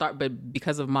 But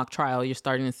because of mock trial, you're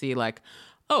starting to see like,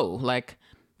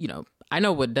 I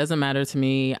know what doesn't matter to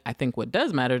me. I think what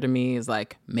does matter to me is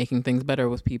like making things better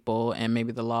with people, and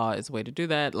maybe the law is a way to do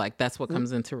that. Like that's what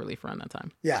comes into relief around that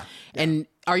time. Yeah. And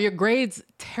are your grades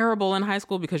terrible in high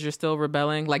school because you're still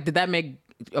rebelling? Like, did that make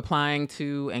applying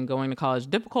to and going to college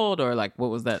difficult, or like what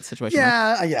was that situation?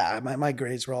 Yeah. My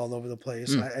grades were all over the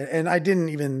place, and I didn't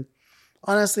even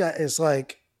honestly. It's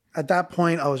like at that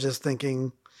point I was just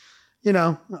thinking,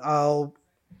 part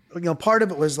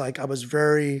of it was like I was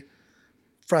very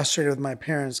frustrated with my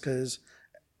parents because,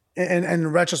 and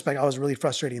in retrospect, I was really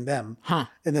frustrating them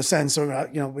in the sense of,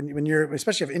 when you're,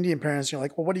 especially if Indian parents, you're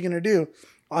like, well, what are you going to do?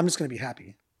 Well, I'm just going to be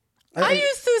happy. I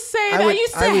used to say that. I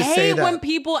used to hate when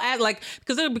people add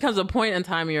because it becomes a point in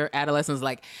time in your adolescence,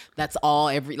 like that's all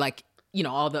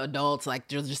all the adults like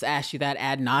they'll just ask you that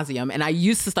ad nauseum. And I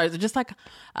used to start just like,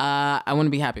 I want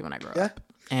to be happy when I grow up.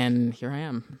 And here I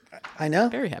am. I know.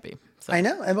 Very happy. So. I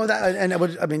know.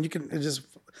 You can just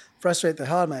frustrate the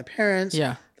hell out of my parents.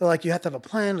 Yeah. They're like, you have to have a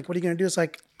plan. Like, what are you going to do? It's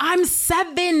like, I'm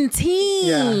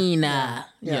 17. Yeah.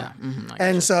 Mm-hmm,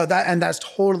 and so that's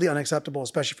totally unacceptable,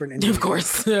 especially for an Indian. Of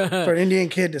course. For an Indian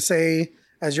kid to say,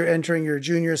 as you're entering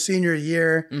your senior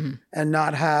year and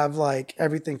not have like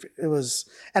everything.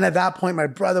 And at that point, my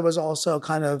brother was also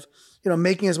kind of,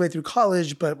 making his way through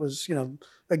college, but was,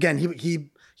 again,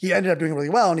 he ended up doing really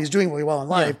well and he's doing really well in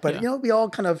life. But, we all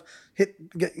kind of hit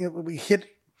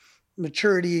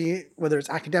maturity, whether it's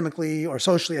academically or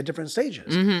socially at different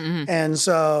stages. And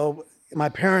so my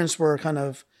parents were kind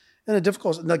of in a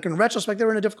difficult, like in retrospect, they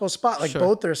were in a difficult spot. Like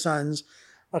both their sons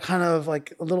are kind of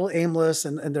like a little aimless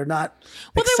and they're not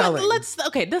excelling.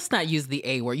 Let's not use the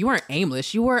A word. You weren't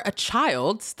aimless. You were a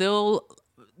child still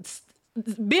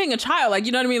being a child. Like,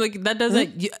 you know what I mean? Like that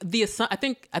doesn't,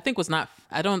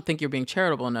 I don't think you're being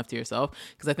charitable enough to yourself,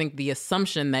 because I think the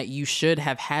assumption that you should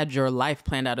have had your life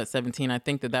planned out at 17, I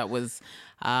think that was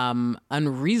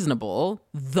unreasonable,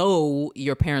 though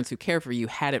your parents who care for you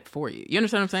had it for you. You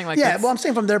understand what I'm saying? Like, yeah, well, I'm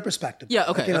saying from their perspective. Yeah,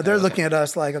 okay. They're looking at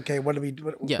us like, okay, what did we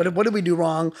do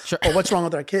wrong? Sure. Or what's wrong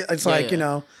with our kids? It's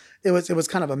it was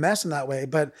kind of a mess in that way.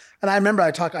 And I remember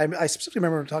I specifically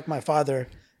remember talking to my father.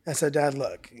 I said, Dad,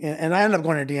 look, and I ended up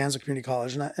going to De Anza Community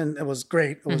College, and it was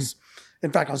great. It was,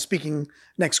 in fact, I'm speaking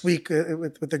next week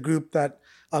with a group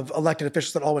of elected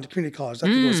officials that all went to community college. I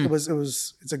think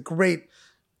it's a great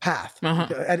path,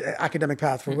 academic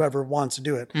path for whoever wants to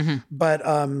do it. But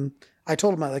I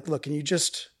told him, look, can you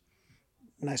just,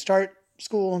 when I start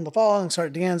school in the fall and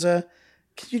start De Anza,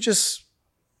 can you just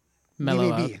mellow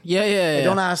leave me out? be? Yeah.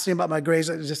 Don't ask me about my grades.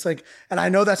 It's just like, and I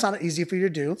know that's not easy for you to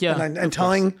do. Yeah, and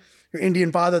telling your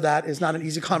Indian father that is not an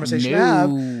easy conversation to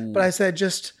have. But I said,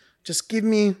 just give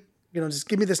me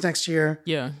this next year.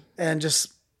 Yeah. And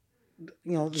just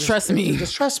trust me.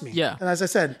 Just trust me. Yeah. And as I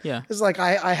said, it's like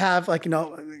I have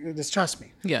just trust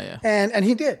me. Yeah. And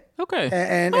he did. Okay.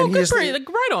 And he he just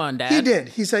right on, Dad. He did.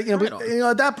 He said,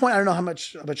 at that point I don't know how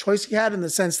much of a choice he had, in the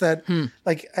sense that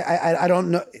I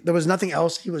don't know, there was nothing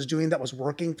else he was doing that was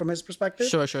working from his perspective.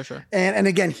 Sure. And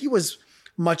again, he was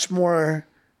much more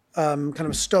kind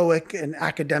of stoic and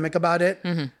academic about it,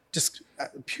 just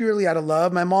purely out of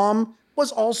love. My mom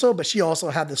was also, but she also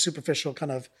had the superficial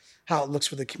kind of how it looks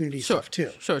for the community stuff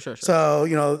too. Sure. So,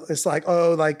 it's like,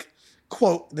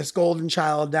 quote, this golden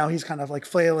child, now he's kind of like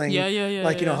flailing. Yeah.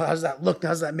 How does that look? How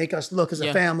does that make us look as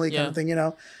a family kind of thing,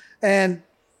 And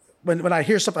when I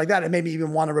hear stuff like that, it made me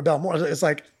even want to rebel more. It's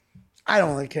like, I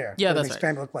don't really care. Yeah, what that's it makes right.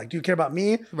 family look like. Do you care about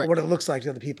me or what it looks like to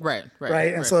other people?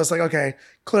 Right. And so it's like, okay,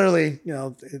 clearly,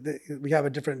 we have a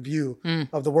different view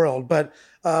of the world. But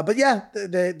yeah,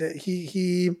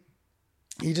 he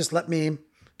just let me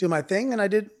do my thing, and I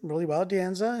did really well at De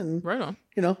Anza, and Right on.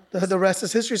 the rest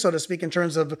is history, so to speak, in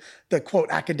terms of the quote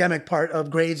academic part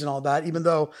of grades and all that. Even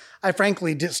though I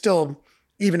frankly did still,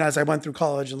 even as I went through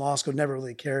college and law school, never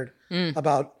really cared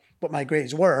about what my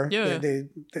grades were. Yeah. They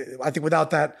I think without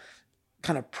that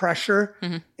kind of pressure,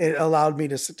 it allowed me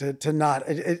to not.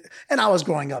 And I was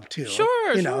growing up too.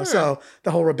 Sure. So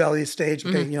the whole rebellious stage.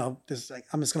 Okay, this like,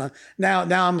 I'm just gonna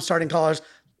now I'm starting college.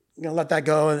 I'm gonna let that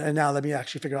go, and now let me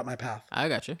actually figure out my path. I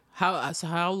got you.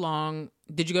 How long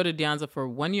did you go to De Anza for?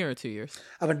 1 year or 2 years?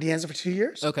 I went to De Anza for 2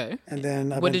 years. Okay. And then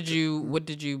What did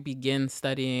you begin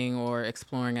studying or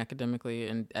exploring academically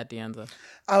at De Anza?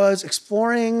 I was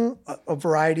exploring a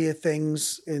variety of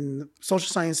things in social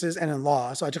sciences and in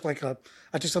law. So I took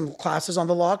some classes on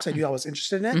the law because I knew I was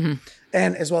interested in it,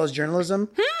 and as well as journalism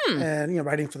and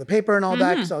writing for the paper and all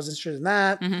that because I was interested in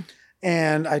that.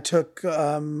 And I took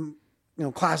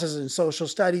classes in social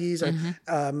studies.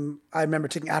 I remember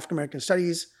taking African American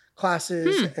studies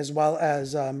classes as well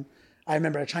as I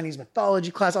remember a Chinese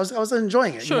mythology class. I was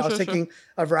enjoying it. I was taking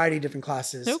a variety of different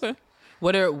classes. Okay.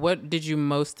 What did you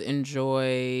most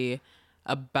enjoy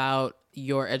about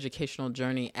your educational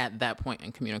journey at that point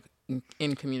in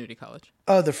community college?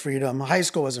 Oh, the freedom. High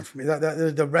school wasn't for me.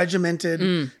 The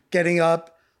regimented getting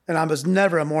up, and I was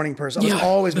never a morning person. I was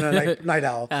always been a night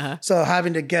owl. So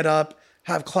having to get up,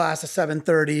 have class at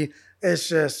 7:30, it's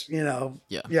just,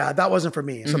 that wasn't for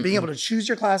me. So being able to choose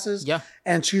your classes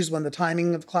and choose when the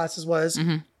timing of the classes was,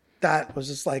 that was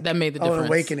just like that made the difference. An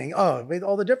awakening. Oh, it made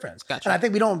all the difference. Gotcha. And I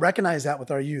think we don't recognize that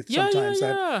with our youth sometimes.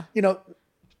 That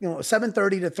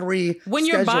 7:30 to 3 when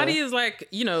your body is like,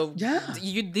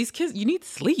 these kids, you need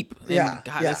sleep. And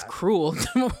God, it's cruel.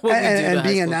 And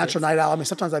being a natural night owl, I mean,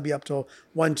 sometimes I'd be up till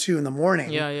 1, 2 in the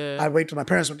morning. Yeah. I'd wait till my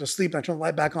parents went to sleep and I'd turn the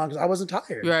light back on because I wasn't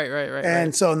tired. Right.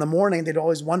 And so in the morning, they'd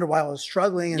always wonder why I was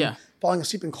struggling and falling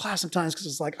asleep in class sometimes because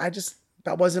it's like,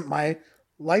 that wasn't my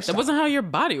lifestyle. That wasn't how your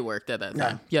body worked at that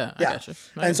time. Yeah, I got you.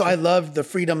 I loved the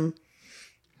freedom.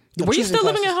 Were you still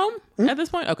living at home at this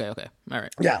point? Okay. All right.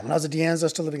 Yeah, when I was at De Anza, I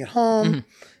was still living at home,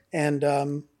 and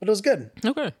but it was good.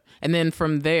 Okay. And then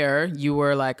from there, you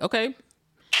were like, okay,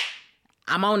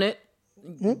 I'm on it.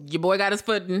 Your boy got his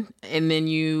footing, and then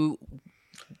you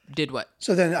did what?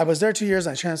 So then I was there 2 years,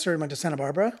 and I transferred and went to Santa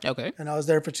Barbara. Okay. And I was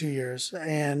there for 2 years.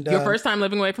 And your first time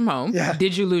living away from home. Yeah.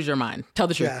 Did you lose your mind? Tell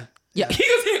the truth. Yeah.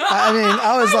 I mean,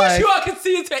 I was like, you all can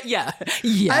see it. Yeah.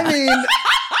 I mean,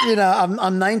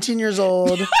 I'm 19 years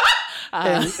old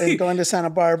and going to Santa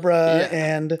Barbara,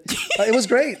 and it was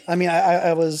great. I mean,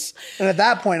 I was, and at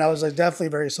that point, I was like definitely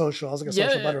very social. I was like a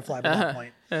social butterfly by that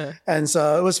point, and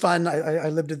so it was fun. I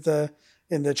lived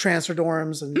in the transfer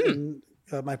dorms, and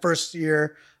my first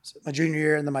year, my junior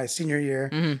year, and then my senior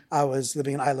year, I was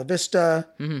living in Isla Vista,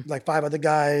 like 5 other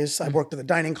guys. I worked at the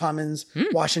dining commons,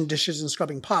 washing dishes and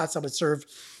scrubbing pots. I would serve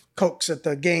Cokes at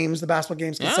the games, the basketball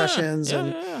games, concessions,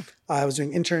 and I was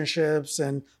doing internships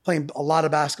and playing a lot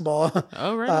of basketball.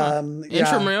 Oh, right.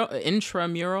 Intramural.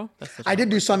 I did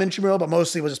do some intramural, but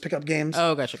mostly was just pick up games.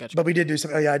 Oh, gotcha. But we did do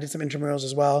some. I did some intramurals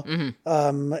as well,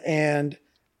 and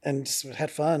just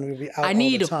had fun. We'd be out all the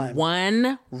time. I need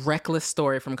one reckless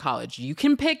story from college. You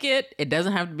can pick it. It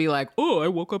doesn't have to be like, oh, I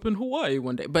woke up in Hawaii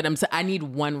one day. But I need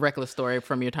one reckless story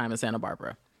from your time in Santa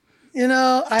Barbara.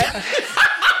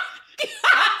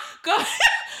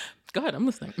 Go ahead. I'm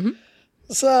listening.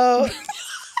 So,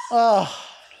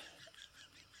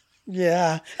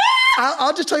 yeah.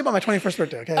 I'll just tell you about my 21st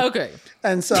birthday, okay? Okay.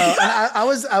 And so I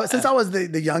was since I was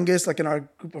the youngest, like in our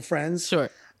group of friends. Sure.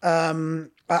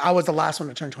 I was the last one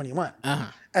to turn 21.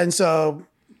 And so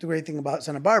the great thing about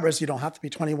Santa Barbara is you don't have to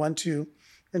be 21 to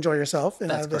enjoy yourself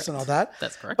and this and all that.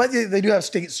 That's correct. But they do have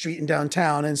State Street in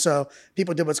downtown, and so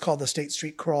people did what's called the State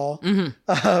Street crawl.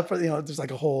 There's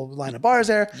like a whole line of bars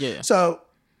there. Yeah. So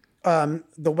the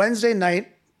Wednesday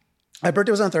night, my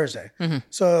birthday was on Thursday.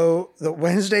 So the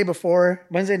Wednesday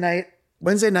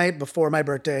night before my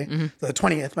birthday, the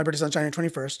 20th, my birthday's on January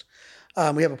 21st.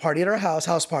 We have a party at our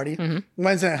house party.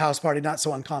 Wednesday night house party, not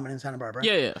so uncommon in Santa Barbara.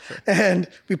 Yeah, sure. And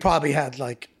we probably had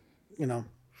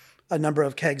a number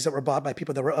of kegs that were bought by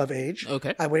people that were of age.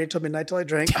 Okay. I waited till midnight till I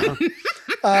drank. So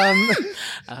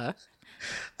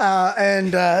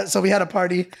we had a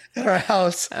party at our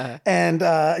house. And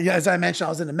as I mentioned, I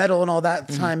was in the metal and all that at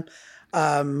the time.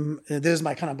 This is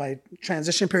my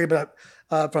transition period, but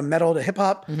from metal to hip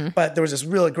hop. But there was this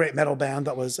really great metal band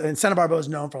and Santa Barbara was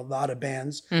known for a lot of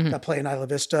bands that play in Isla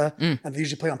Vista, and they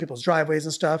usually play on people's driveways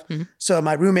and stuff. So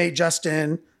my roommate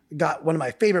Justin got one of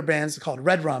my favorite bands called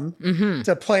Red Rum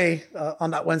to play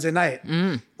on that Wednesday night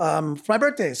for my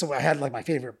birthday. So I had like my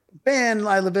favorite band,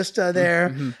 Isla Vista,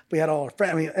 there. We had all our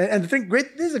friends. I mean, and this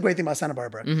is a great thing about Santa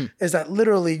Barbara is that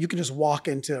literally you can just walk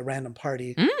into a random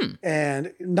party,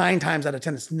 and 9 times out of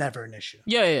 10 it's never an issue.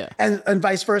 Yeah. And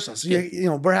vice versa. So you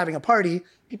know, we're having a party,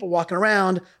 people walking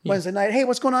around Wednesday night. Hey,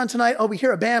 what's going on tonight? Oh, we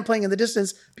hear a band playing in the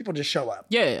distance. People just show up.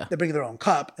 Yeah. They bring their own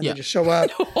cup and they just show up.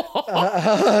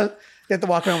 You have to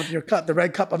walk around with your cup, the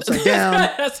red cup upside down.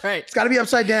 That's right. It's got to be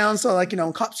upside down. So like, you know,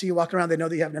 when cops see you walking around, they know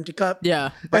that you have an empty cup.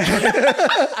 Yeah.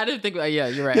 I didn't think, yeah,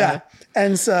 you're right. Yeah.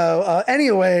 And so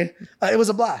anyway, it was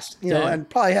a blast, you know, and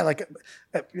probably had like,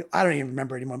 I don't even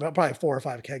remember anymore, but probably 4 or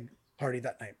 5 keg party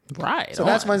that night. Right. So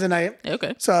that's Wednesday night.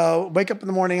 Okay. So wake up in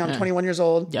the morning. I'm 21 years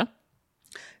old. Yeah.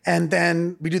 And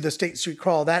then we do the State Street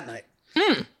crawl that night.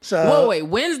 So wait.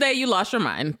 Wednesday, you lost your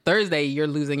mind. Thursday, you're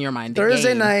losing your mind.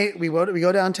 Thursday night, we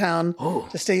go downtown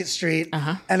to State Street.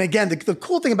 And again, the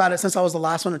cool thing about it, since I was the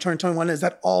last one to turn 21, is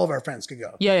that all of our friends could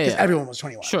go. Yeah. Because everyone was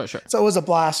 21. Sure. So it was a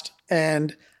blast.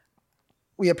 And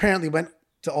we apparently went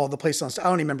to all the places. I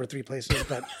only remember 3 places,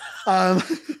 but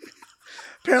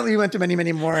apparently we went to many,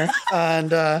 many more.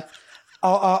 And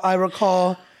I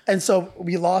recall, and so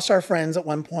we lost our friends at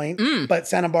one point, but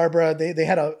Santa Barbara, they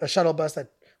had a shuttle bus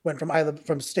that went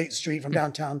from State Street, from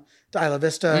downtown to Isla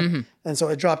Vista. And so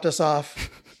it dropped us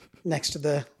off next to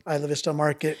the Isla Vista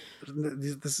Market.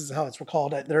 This is how it's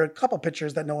recalled. There are a couple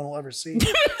pictures that no one will ever see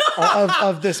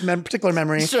of this particular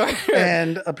memory. Sure.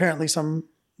 And apparently some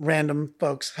random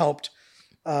folks helped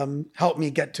me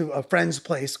get to a friend's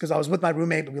place because I was with my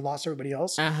roommate, but we lost everybody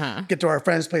else. Get to our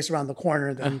friend's place around the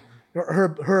corner. Then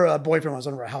her boyfriend was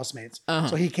one of our housemates,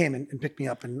 so he came and picked me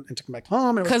up and took me back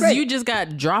home. Because you just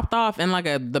got dropped off in like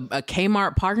a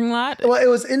Kmart parking lot. Well, it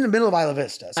was in the middle of Isla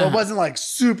Vista, so it wasn't like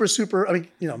super. I mean,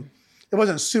 you know, it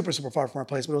wasn't super far from our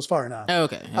place, but it was far enough.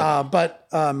 Okay. But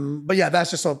yeah,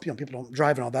 that's just so people don't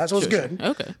drive and all that, so it was good.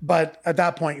 Okay. But at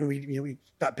that point, we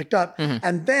got picked up,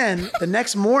 and then the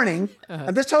next morning,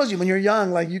 and this tells you when you're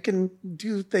young, like you can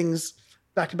do things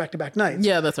back to back nights.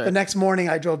 Yeah, that's right. The next morning,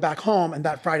 I drove back home, and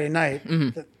that Friday night,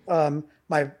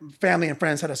 my family and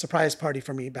friends had a surprise party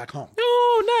for me back home.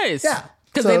 Oh, nice. Yeah.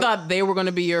 Because they thought they were going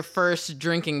to be your first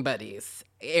drinking buddies.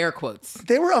 Air quotes.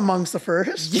 They were amongst the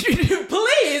first. Please, get out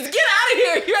of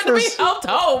here. You have to be helped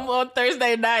home on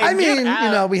Thursday night. I mean, you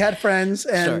know, we had friends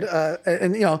and,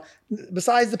 and you know,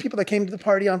 besides the people that came to the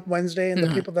party on Wednesday and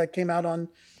the people that came out on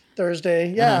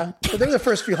Thursday. Yeah. So they were the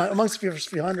first amongst the first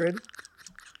few hundred.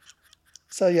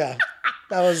 So yeah,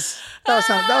 that was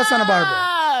Santa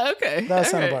Barbara. Okay. That was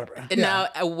Santa Barbara. And now,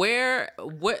 so what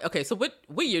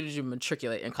year did you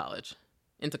matriculate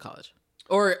into college?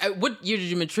 Or what year did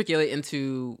you matriculate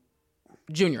into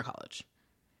junior college?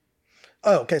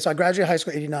 Oh, okay. So I graduated high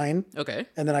school 89. Okay.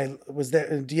 And then I was there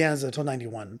in De Anza until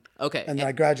 91. Okay. And then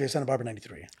I graduated Santa Barbara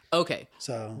 93. Okay.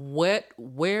 So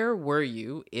where were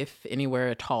you, if anywhere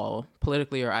at all,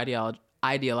 politically or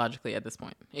ideologically at this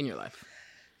point in your life?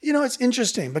 You know, it's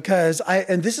interesting because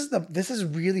this is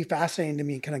really fascinating to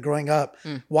me, kind of growing up,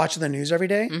 watching the news every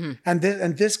day. And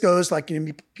this goes like, you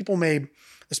know, people may,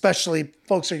 especially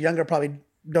folks who are younger, probably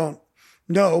don't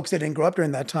know because they didn't grow up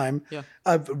during that time. Yeah.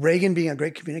 Of Reagan being a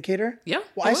great communicator. Yeah.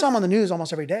 Well, I saw him on the news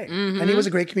almost every day, and he was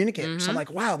a great communicator. So I'm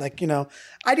like, wow, like, you know,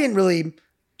 I didn't really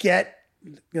get,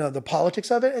 you know, the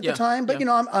politics of it at the time, but you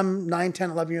know, I'm 9,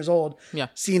 10, 11 years old,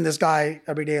 seeing this guy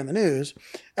every day on the news.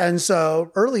 And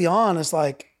so early on, it's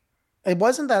like, it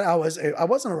wasn't that I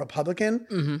wasn't a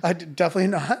Republican. I definitely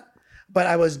not, but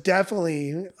I was definitely,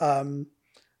 you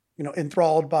know,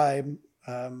 enthralled by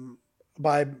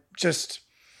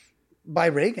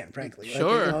Reagan, frankly.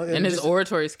 Sure. Like, you know, and his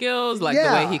oratory skills, like the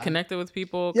way he connected with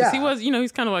people. Because he was, you know,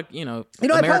 he's kind of like, you know,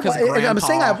 America's grandpa. I'm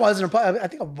saying I wasn't, I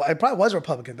think I probably was a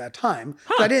Republican at that time.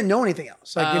 I didn't know anything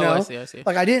else. Like, you know, I see.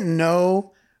 Like I didn't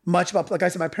know much about, like I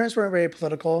said, my parents weren't very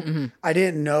political. I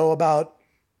didn't know about,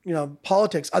 you know,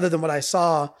 politics other than what I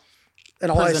saw.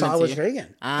 And all I saw was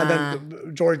Reagan. And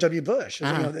then George W. Bush. You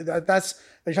know, that's,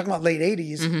 you're talking about late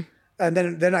 80s. And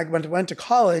then I went to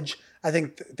college. I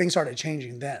think things started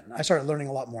changing then. I started learning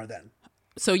a lot more then.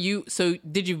 So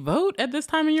did you vote at this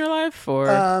time in your life, or?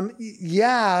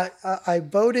 Yeah, I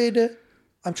voted.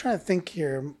 I'm trying to think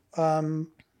here.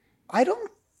 I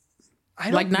don't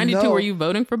like 92. know. Were you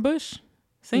voting for Bush?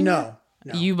 Senior?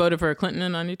 No. You voted for Clinton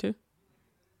in 92,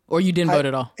 or you didn't vote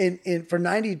at all? For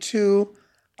 92,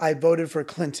 I voted for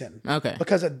Clinton. Okay.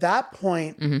 Because at that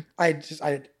point, I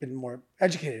had been more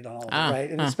educated on all of it, right?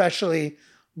 And especially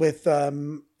with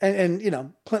and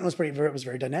Clinton was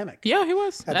very dynamic. Yeah, he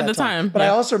was at the time. But I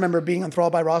also remember being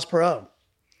enthralled by Ross Perot.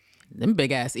 Them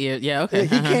big ass ears. Yeah, okay.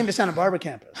 He came to Santa Barbara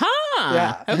campus. Huh.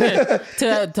 Yeah.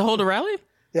 Okay. to hold a rally?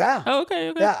 Yeah. Oh,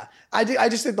 okay. Yeah. I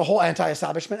just think the whole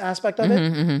anti-establishment aspect of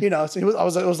it, so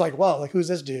it was like, well, like, who's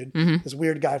this dude? This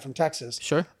weird guy from Texas.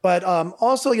 Sure. But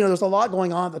also, there's a lot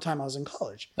going on at the time I was in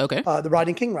college. Okay. The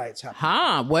Rodney King riots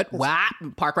happened. What?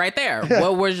 Park right there.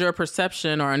 What was your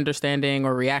perception or understanding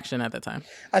or reaction at the time?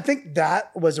 I think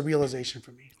that was a realization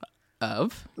for me.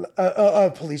 Of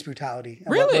Police brutality.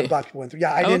 And really? What Black people went through.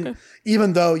 Yeah, I didn't,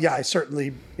 even though, I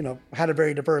certainly, had a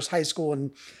very diverse high school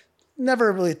and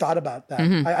never really thought about that.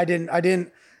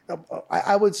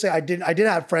 I would say I didn't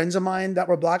have friends of mine that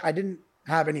were Black. I didn't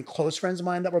have any close friends of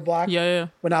mine that were Black. Yeah.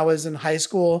 When I was in high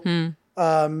school,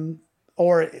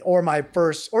 or my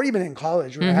first, or even in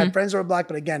college, where I had friends that were Black,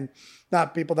 but again,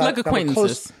 not people that, like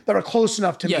acquaintances that were close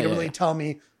enough to me to really tell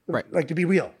me, like, to be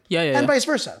real. And vice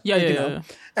versa. Yeah.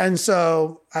 And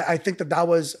so I think that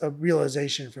was a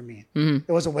realization for me.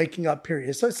 It was a waking up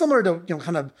period. So it's similar to,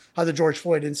 kind of how the George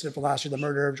Floyd incident from last year, the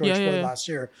murder of George Floyd last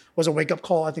year, was a wake up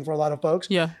call, I think, for a lot of folks.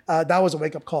 Yeah. That was a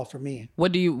wake up call for me.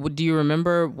 Do you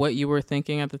remember what you were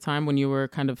thinking at the time when you were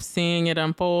kind of seeing it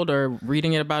unfold or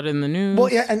reading it about it in the news? Well,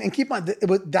 yeah, and keep in mind,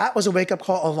 that was a wake up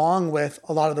call along with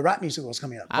a lot of the rap music that was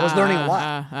coming up. I was learning a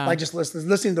lot, like just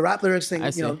listening to the rap lyrics thing,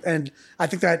 and I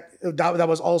think that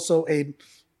was also a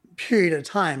period of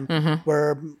time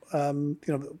where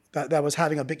that was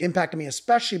having a big impact on me,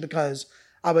 especially because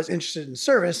I was interested in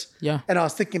service. Yeah. And I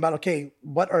was thinking about, okay,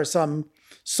 what are some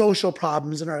social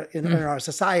problems in our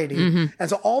society? And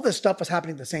so all this stuff was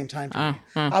happening at the same time for me.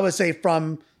 I would say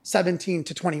from 17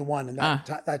 to 21 in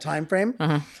that time frame.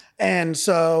 And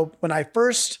so when I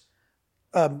first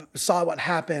saw what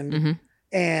happened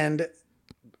and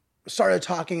started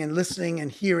talking and listening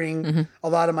and hearing a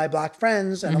lot of my Black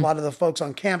friends and a lot of the folks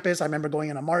on campus. I remember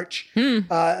going in a march,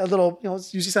 a little,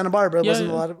 it's UC Santa Barbara. There wasn't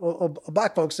a lot of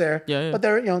Black folks there, but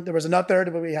there was enough there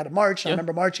we had a march. I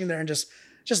remember marching there and just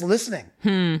listening.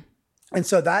 And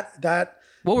so that.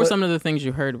 What were some of the things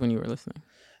you heard when you were listening?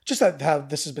 Just how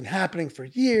this has been happening for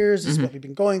years. This is what we've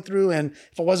been going through. And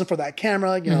if it wasn't for that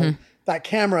camera, that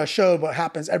camera showed what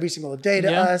happens every single day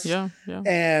to us.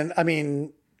 And I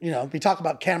mean, we talk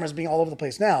about cameras being all over the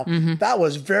place now. That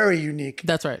was very unique.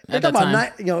 That's right. At that time.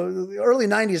 The early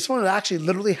 90s, someone would actually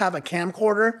literally have a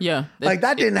camcorder. Yeah.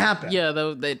 That didn't happen. Yeah,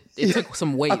 it took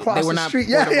some weight. Across the street.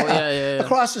 Yeah.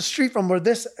 Across the street from where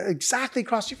exactly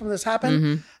across the street from where this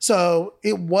happened. So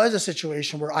it was a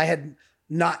situation where I had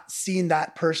not seen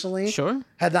that personally. Sure.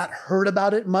 Had not heard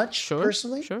about it much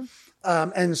personally. Sure.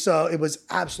 And so it was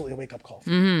absolutely a wake-up call.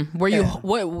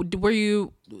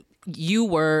 You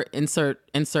were insert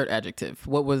adjective.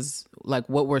 What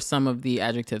were some of the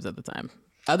adjectives at the time?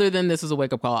 Other than this was a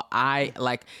wake up call,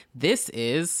 this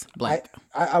is blank.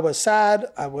 I was sad.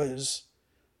 I was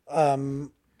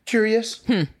curious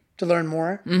to learn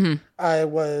more. I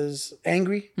was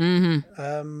angry. And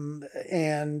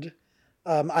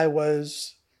I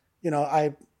was,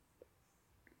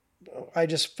 I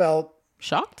just felt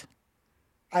shocked.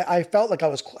 I felt like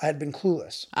I had been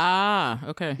clueless.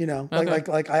 Okay.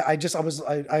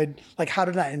 How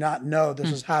did I not know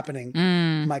this was happening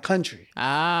in my country?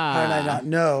 How did I not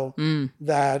know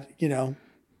that,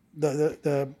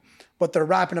 the what they're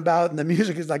rapping about and the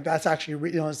music is like, that's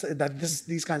actually, that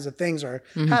these kinds of things are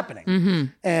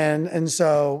happening. And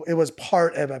so it was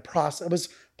part of a process. It was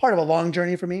part of a long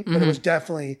journey for me, but it was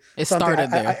definitely something.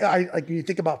 Started there. I like when you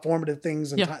think about formative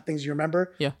things and things you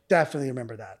remember. Yeah, definitely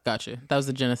remember that. Gotcha. That was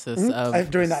the genesis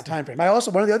of during that time frame. One of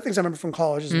the other things I remember from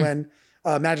college is when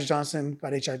Magic Johnson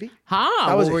got HIV.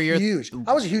 I was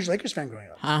a huge Lakers fan growing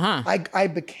up. I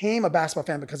became a basketball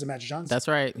fan because of Magic Johnson. That's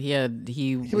right.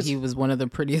 He was one of the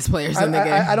prettiest players in the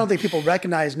game. I don't think people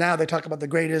recognize now. They talk about the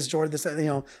greatest, Jordan,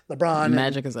 LeBron.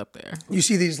 Magic is up there. You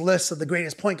see these lists of the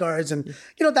greatest point guards, and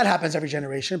that happens every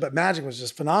generation. But Magic was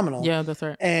just phenomenal. Yeah, that's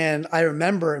right. And I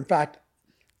remember, in fact,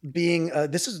 being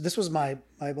this was my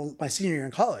senior year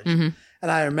in college. And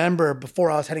I remember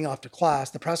before I was heading off to class,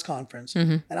 the press conference,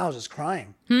 and I was just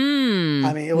crying. I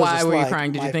mean, it was why were you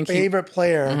crying? Did my you think favorite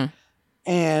player,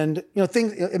 and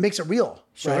things. It makes it real,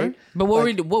 right? But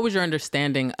what was your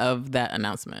understanding of that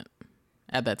announcement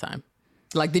at that time?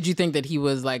 Like, did you think that he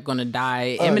was going to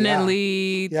die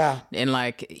imminently? Yeah. And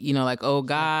oh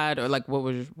God, or what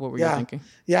were you thinking?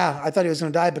 Yeah, I thought he was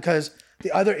going to die because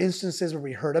the other instances where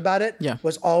we heard about it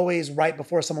was always right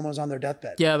before someone was on their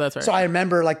deathbed. Yeah, that's right. So I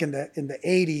remember in the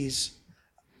 80s,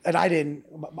 and I didn't.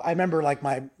 I remember like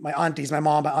my aunties, my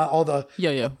mom, all the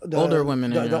older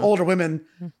women, the older women,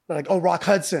 were like, oh, Rock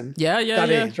Hudson, got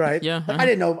AIDS, right? Yeah, like, I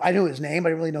didn't know. I knew his name, but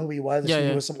I didn't really know who he was.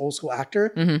 He was some old school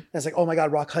actor. And it's like, oh my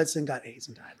God, Rock Hudson got AIDS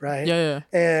and died, right?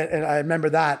 And I remember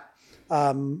that,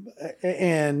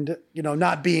 and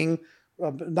not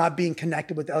being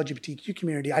connected with the LGBTQ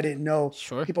community. I didn't know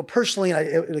people personally.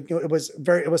 And it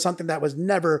was something that was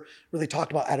never really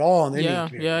talked about at all in the Indian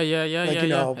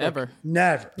community. Ever.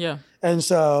 Never. Yeah. And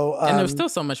so, and there was still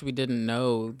so much we didn't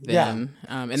know then.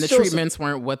 And the treatments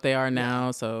weren't what they are now.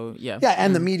 So Yeah.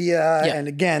 And the media, and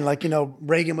again,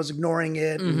 Reagan was ignoring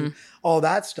it and all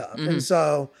that stuff. And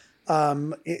so,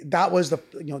 that was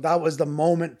the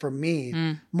moment for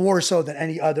me more so than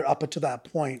any other up until that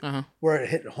point where it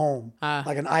hit home,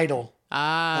 like an idol.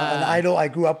 An idol I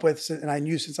grew up with and I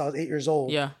knew since I was 8 years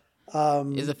old.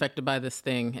 Is affected by this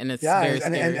thing, and it's very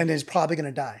scary. And is probably going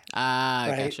to die.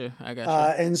 Right? I got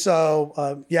you. And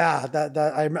so,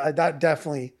 that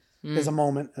definitely is a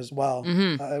moment as well.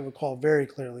 I recall very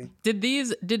clearly. Did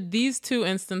these two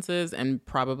instances and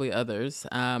probably others,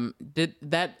 did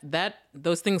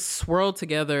those things swirl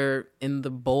together in the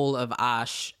bowl of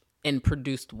ash and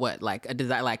produced what? Like a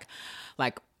desire, like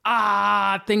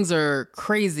things are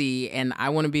crazy and I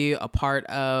want to be a part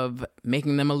of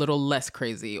making them a little less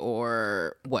crazy,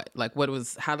 or what? Like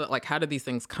how did these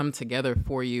things come together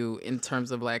for you in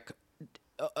terms of like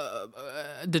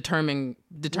determining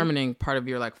part of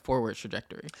your forward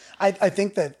trajectory? I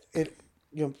think that it,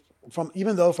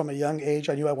 even though from a young age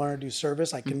I knew I wanted to do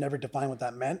service, I could never define what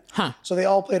that meant. So they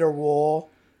all played a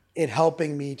role in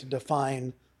helping me to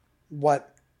define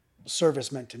what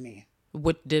service meant to me.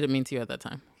 What did it mean to you at that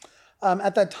time?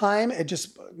 At that time, it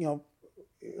just,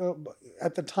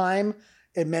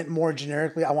 it meant more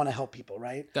generically, I want to help people,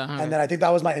 right? And then I think that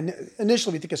was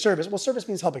initially we think of service. Well, service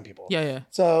means helping people.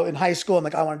 So in high school, I'm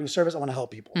like, I want to do service. I want to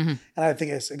help people. And I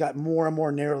think it got more and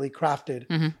more narrowly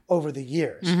crafted over the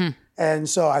years. And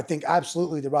so I think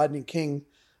absolutely the Rodney King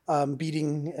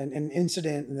beating and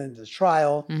incident and then the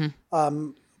trial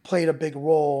played a big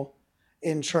role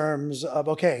in terms of,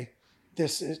 okay,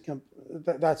 this is,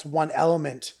 that's one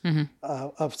element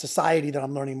of society that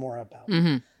I'm learning more about.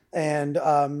 And,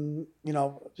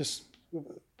 just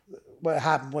what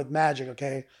happened with Magic,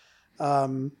 okay,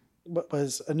 what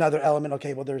was another element,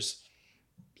 okay, well, there's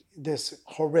this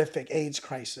horrific AIDS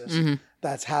crisis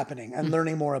that's happening and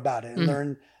learning more about it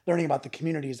and learning about the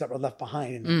communities that were left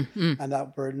behind and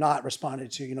that were not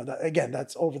responded to, again,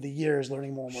 that's over the years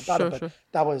learning more and more about it, but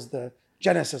that was the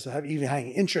genesis of even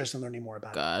having interest in learning more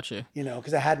about it. Gotcha.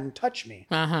 Because it hadn't touched me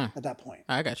at that point.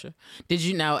 I gotcha. Did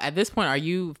you now at this point, are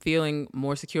you feeling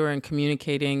more secure in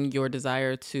communicating your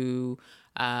desire to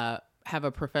have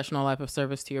a professional life of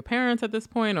service to your parents at this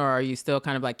point, or are you still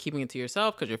kind of keeping it to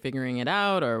yourself because you're figuring it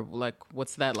out, or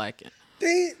what's that like?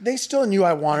 They still knew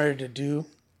I wanted to do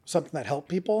something that helped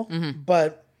people,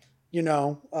 but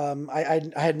I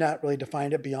had not really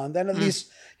defined it beyond that. At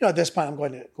least, at this point I'm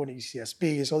going to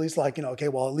UCSB. So at least okay,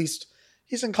 well, at least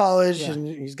he's in college and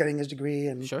he's getting his degree.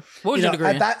 And what was your degree?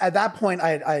 At that point,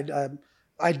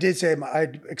 I did say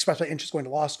I'd expressed my interest going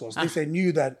to law school. So at least they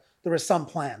knew that there was some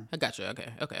plan. I got you. Okay.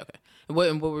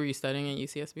 What were you studying at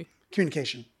UCSB?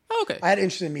 Communication. Oh, okay. I had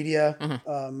interest in media,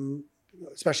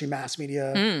 especially mass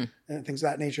media and things of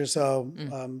that nature.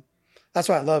 So, that's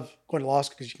why I love going to law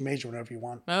school, because you can major whenever you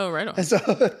want. Oh, right on. And so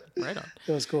right on.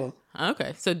 It was cool.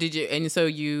 Okay. So so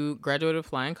you graduated with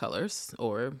flying colors,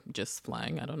 or just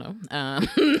flying? I don't know.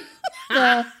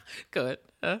 Yeah. Good.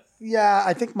 Yeah,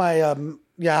 I think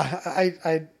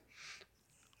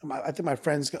I think my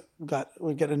friends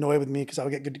would get annoyed with me because I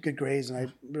would get good grades and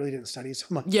I really didn't study so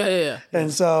much. Yeah.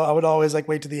 And so I would always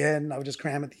wait to the end. I would just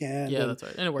cram at the end. Yeah, that's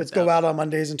right. And it works. Let's go out on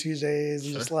Mondays and Tuesdays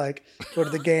and just go to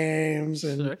the games.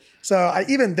 And so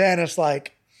even then it's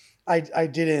I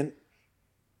didn't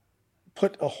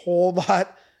put a whole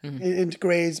lot into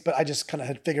grades, but I just kind of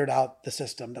had figured out the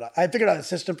system I figured out a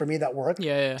system for me that worked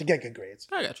to get good grades.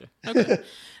 I got you. Okay.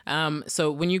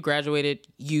 So when you graduated,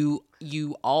 when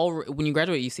you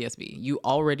graduated UCSB, you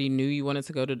already knew you wanted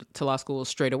to go to law school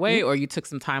straight away, or you took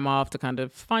some time off to kind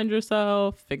of find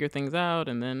yourself, figure things out,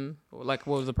 and then what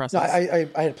was the process? No,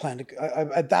 I had planned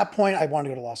to. At that point, I wanted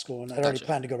to go to law school, and I'd already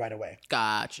planned to go right away.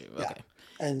 Got you. Okay.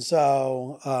 Yeah. And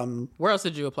so, where else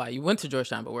did you apply? You went to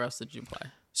Georgetown, but where else did you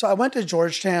apply? So I went to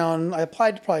Georgetown. I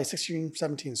applied to probably 16,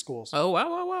 17 schools. Oh,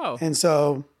 wow. And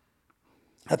so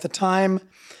at the time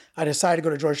I decided to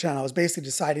go to Georgetown, I was basically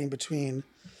deciding between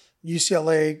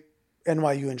UCLA,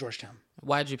 NYU, and Georgetown.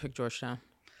 Why did you pick Georgetown?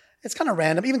 It's kind of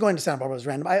random. Even going to Santa Barbara was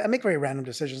random. I make very random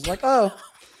decisions.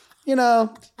 you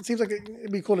know, it seems like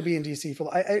it'd be cool to be in DC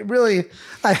for. I really,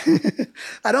 I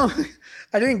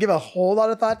didn't give a whole lot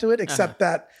of thought to it, except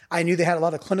that I knew they had a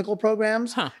lot of clinical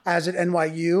programs, as at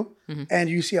NYU and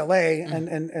UCLA,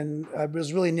 and I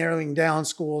was really narrowing down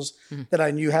schools that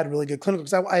I knew had really good clinical.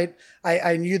 Because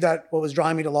I knew that what was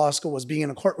drawing me to law school was being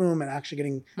in a courtroom and actually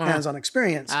getting hands-on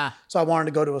experience. So I wanted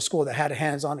to go to a school that had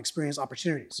hands-on experience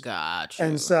opportunities. Gotcha.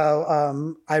 And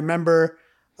so I remember.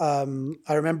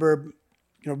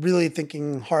 Really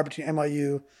thinking hard between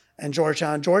NYU and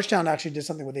Georgetown. Georgetown actually did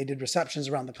something where they did receptions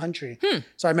around the country.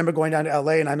 So I remember going down to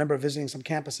LA and I remember visiting some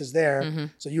campuses there.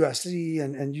 So USC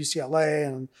and UCLA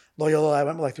and Loyola. I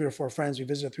went with like 3 or 4 friends. We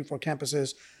visited 3 or 4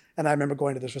 campuses. And I remember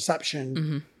going to this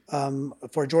reception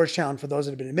for Georgetown for those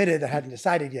that had been admitted that hadn't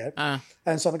decided yet.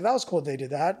 And so I'm like, that was cool they did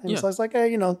that. And so I was like,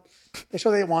 hey, they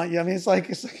show they want you. I mean, it's like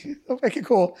okay,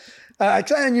 cool.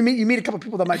 And you meet a couple of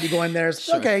people that might be going there.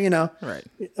 It's okay, Right.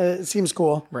 It seems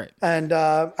cool. Right. And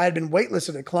I had been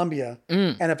waitlisted at Columbia.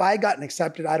 And if I had gotten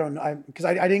accepted, I don't know, because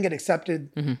I didn't get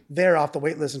accepted there off the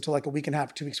waitlist until like a week and a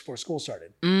half, 2 weeks before school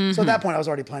started. So at that point, I was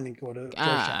already planning to go to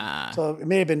Georgetown. So it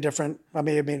may have been different. I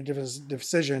may have made a different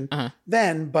decision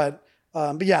then, but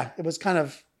yeah, it was kind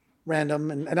of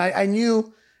random. And I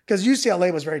knew, because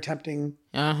UCLA was very tempting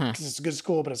because it's a good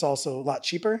school, but it's also a lot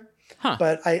cheaper.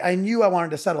 But I knew I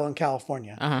wanted to settle in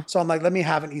California. So I'm like, let me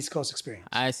have an East Coast experience.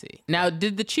 I see. Now,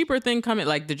 did the cheaper thing come in?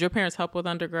 Like, did your parents help with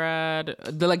undergrad?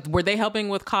 Were they helping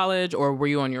with college, or were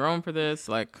you on your own for this?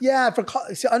 Yeah, for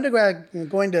undergrad,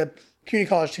 going to community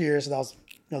college 2 years, and I was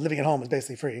living at home was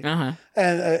basically free. And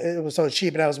it was so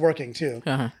cheap, and I was working too.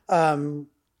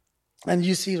 And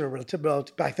UCs were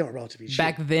back then were relatively cheap.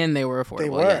 Back then they were affordable. They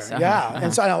were, yes. yeah.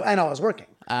 And so I was working.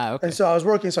 Okay. And so I was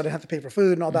working, so I didn't have to pay for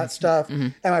food and all that stuff.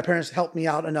 And my parents helped me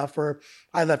out enough where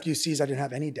I left UCs, I didn't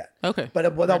have any debt. Okay.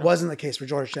 But that wasn't the case for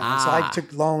Georgetown. So I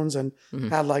took loans and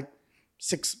had like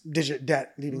 6-digit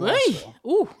debt leaving law school.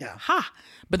 Ooh. Yeah. Ha.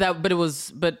 But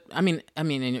I mean,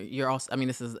 and you're also,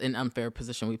 this is an unfair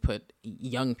position we put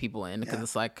young people in, because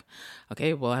it's like,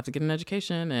 okay, well, I have to get an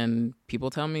education, and people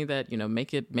tell me that,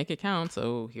 make it count.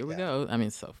 So here we go.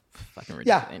 It's so fucking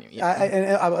ridiculous. Yeah.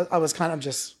 Anyway, I was kind of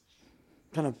as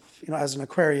an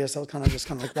Aquarius, I was kind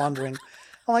of like wandering.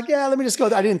 I'm like, yeah, let me just go.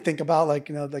 I didn't think about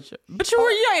Sure. But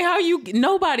you were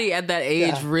nobody at that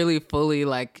age really fully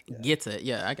gets it.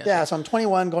 Yeah, I guess. Yeah, so I'm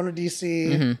 21, going to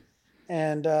DC,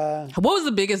 and what was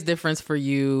the biggest difference for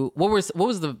you? What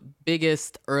was the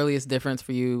biggest, earliest difference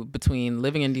for you between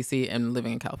living in DC and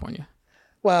living in California?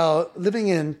 Well, living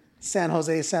in San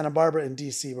Jose, Santa Barbara, and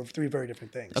DC were 3 very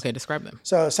different things. Okay, describe them.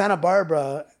 So Santa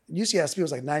Barbara, UCSB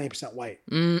was like 90% white.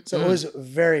 So it was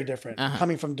very different.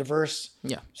 Coming from diverse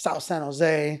South San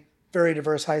Jose, very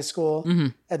diverse high school.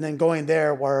 And then going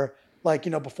there where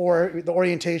before the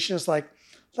orientation is like,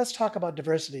 let's talk about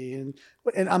diversity. And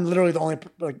I'm literally the only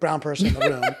brown person in the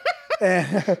room.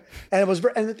 and it was,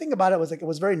 and the thing about it was it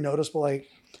was very noticeable.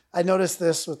 I noticed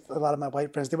this with a lot of my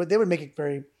white friends. They would make it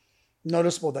very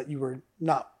noticeable that you were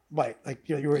not white,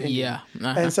 you were Indian.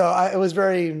 And so it was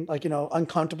very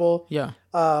uncomfortable. Yeah.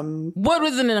 What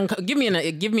was give me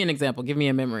an example. Give me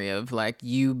a memory of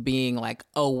you being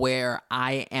aware,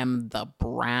 I am the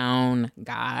brown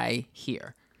guy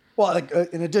here. Well,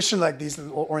 in addition, these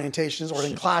orientations or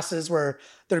in classes where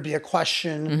there'd be a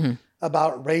question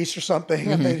about race or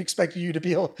something, and they'd expect you to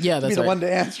be able to be the one to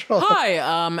answer. Hi,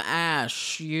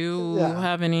 Ash. You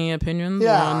have any opinions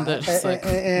on this?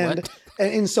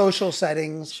 And in social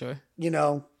settings, sure.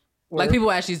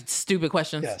 People ask you stupid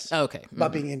questions. Yes. Okay.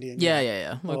 About being Indian.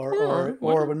 Yeah.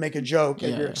 Or would make a joke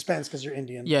at your expense because you're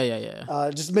Indian. Yeah.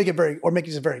 Just make it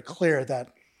very clear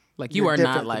that you are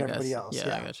not like everybody us. else.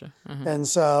 Yeah, I gotcha. And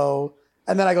so,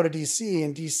 and then I go to DC,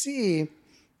 and DC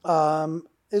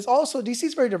is also, DC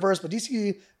is very diverse, but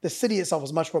DC, the city itself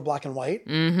was much more black and white.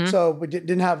 So we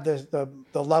didn't have the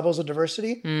levels of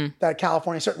diversity that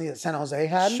California, certainly that San Jose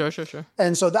had. Sure.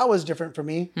 And so that was different for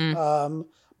me.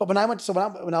 But when I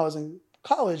was in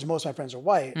college, most of my friends are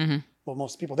white. Well,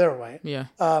 most people there were white. Yeah.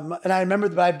 And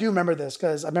I do remember this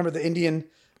because I remember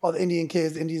all the Indian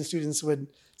kids, the Indian students would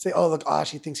say, oh, look,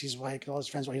 Ash, he thinks he's white because all his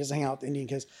friends are white. He doesn't hang out with the Indian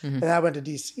kids. And I went to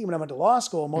DC. When I went to law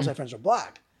school, most of my friends were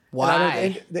black.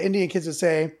 Why? The Indian kids would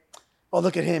say, oh,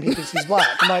 look at him. He thinks he's black.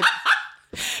 I'm like,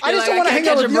 I just don't want to hang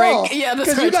out with y'all. Yeah,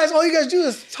 that's because all you guys do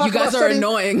is talk about studying.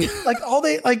 You guys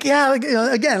are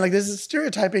annoying. Again, this is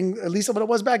stereotyping, at least what it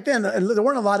was back then. And there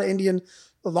weren't a lot of Indian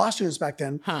law students back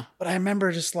then. But I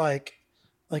remember just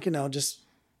just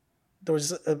there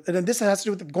was, and then this has to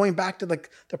do with going back to like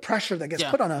the pressure that gets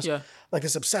put on us, like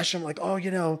this obsession, like, oh,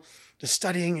 just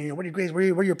studying, and what are your grades,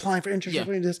 where are you applying for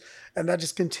internships, and that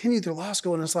just continued through law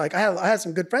school. And it's like, I had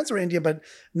some good friends who were in India, but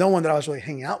no one that I was really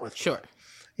hanging out with. Sure.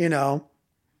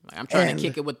 Like I'm trying to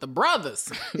kick it with the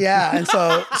brothers. Yeah. And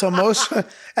so most,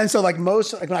 like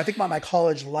when I think about my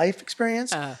college life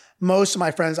experience, most of my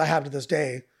friends I have to this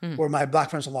day were my Black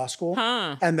friends from law school.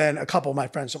 And then a couple of my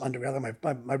friends from undergrad,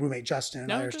 like my roommate Justin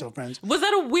and I are still friends. Was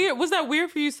that weird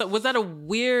for you? So was that a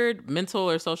weird mental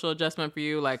or social adjustment for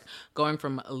you? Like going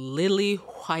from lily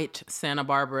white Santa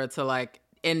Barbara to like,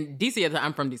 in DC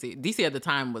I'm from DC. DC at the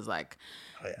time was like,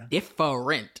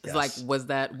 different. It's like, was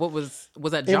that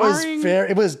jarring?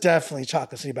 It was definitely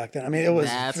Chocolate City back then. I mean, it was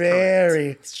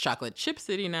It's Chocolate Chip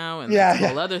City now, and that's a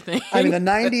whole other thing. I mean, the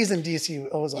 90s in DC,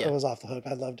 it was off the hook.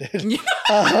 I loved it.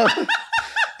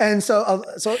 And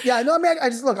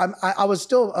I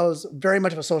was very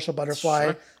much of a social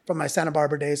butterfly from my Santa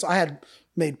Barbara days. So I had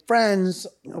made friends,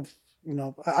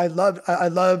 I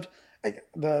loved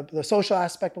the social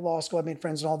aspect of law school. I made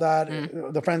friends and all that.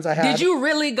 The friends I had. Did you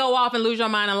really go off and lose your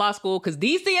mind in law school? Because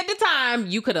DC at the time,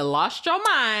 you could have lost your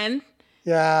mind.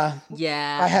 Yeah.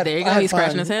 Yeah. There you go. He's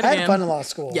scratching his head again. I had fun in law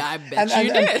school. Yeah, I bet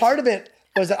you did. And part of it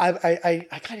was that I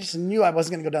kind of just knew I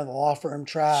wasn't going to go down the law firm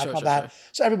track and all that. Sure.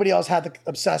 So everybody else had the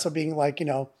obsess of being like,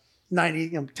 90,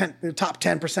 the top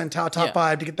 10 percentile, top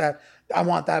 5 to get that. I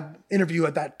want that interview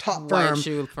at that top firm. White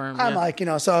shoe firm. I'm like,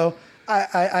 so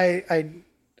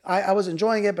I was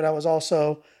enjoying it, but I was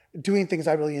also doing things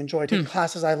I really enjoyed, taking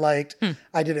classes I liked.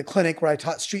 I did a clinic where I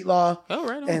taught street law. Oh,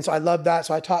 right on. And so I loved that.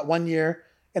 So I taught 1 year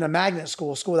in a magnet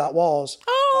school without walls.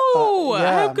 Oh, I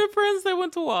have good friends that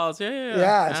went to Walls.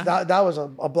 Yeah. So that was a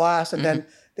blast. And then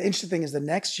the interesting thing is the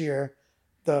next year,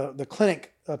 the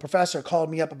clinic professor called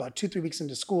me up about 2-3 weeks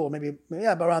into school,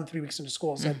 about around 3 weeks into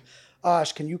school, said,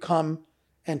 Ash, can you come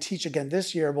and teach again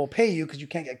this year? We'll pay you because you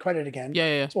can't get credit again.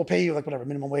 Yeah. So we'll pay you like whatever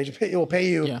minimum wage. We'll pay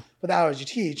you for the hours you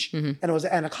teach. And it was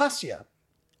at Anacostia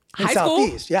in High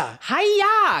Southeast. School? Yeah.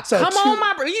 Hiya! So come on,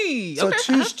 my okay. So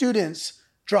 2 students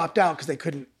dropped out because they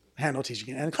couldn't handle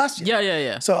teaching in Anacostia.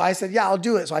 Yeah. So I said, I'll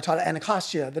do it. So I taught at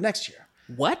Anacostia the next year.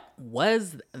 What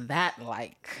was that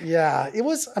like? Yeah, it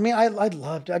was. I mean, I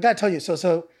loved it. I got to tell you.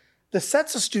 So the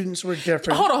sets of students were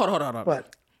different. Hold on.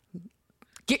 What?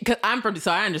 Because I'm from,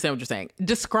 so I understand what you're saying.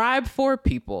 Describe for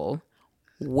people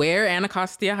where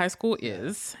Anacostia High School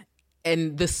is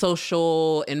and the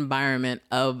social environment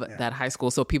of that high school,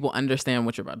 so people understand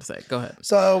what you're about to say. Go ahead.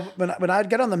 So when I'd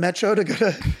get on the metro to go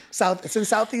to it's in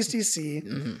Southeast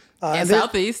DC. And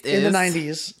Southeast is in the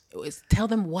 90s. Tell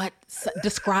them what.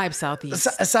 Describe Southeast.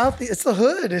 Southeast, it's the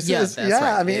hood.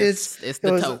 Right. I mean, it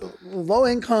was low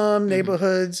income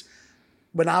neighborhoods.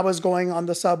 When I was going on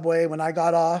the subway, when I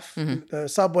got off the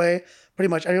subway, pretty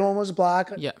much everyone was Black,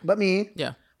 but me.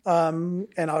 Yeah. And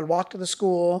I would walk to the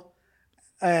school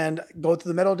and go through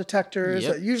the metal detectors.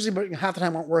 Usually half the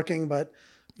time weren't working, but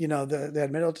they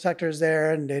had metal detectors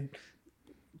there, and they'd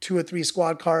 2 or 3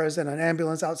 squad cars and an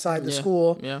ambulance outside the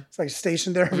school. Yeah. It's like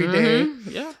stationed there every day.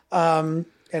 Yeah. And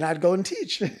I'd go and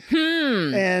teach.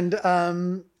 And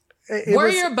were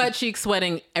your butt cheeks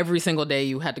sweating every single day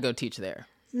you had to go teach there?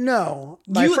 No.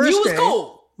 You was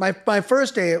cool. My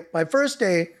first day,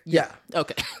 yeah.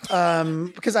 Okay.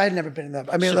 Because I had never been in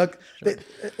that. I mean, look,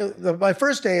 my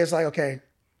first day is like, okay,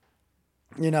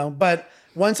 but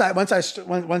once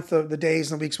the days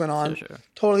and the weeks went on,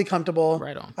 totally comfortable.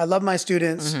 Right on. I love my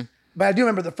students. But I do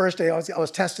remember the first day I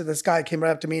was tested. This guy came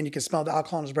right up to me and you could smell the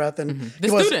alcohol in his breath. And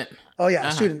student. Oh yeah,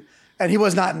 student. And he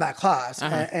was not in that class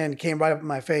and came right up in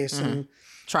my face and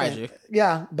tried you.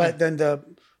 Yeah, but then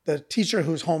the teacher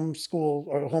whose was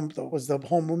the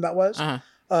homeroom that was,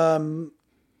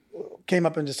 came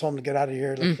up and just told him to get out of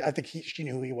here. Like, I think she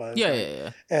knew who he was.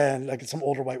 Yeah. And like some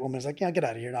older white woman was like, get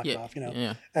out of here, knock it off,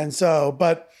 Yeah. And so,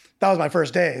 but that was my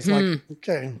first day. It's like,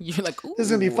 okay, you're like, this is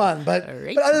gonna be fun. But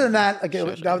other than that, like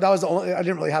that was the only. I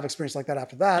didn't really have experience like that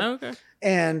after that. Okay.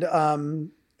 And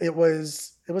it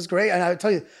was great. And I would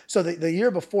tell you, so the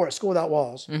year before at School Without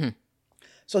Walls.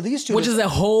 So these students, which is a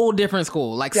whole different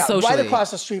school, like socially, right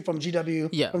across the street from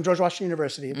GW, from George Washington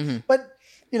University. But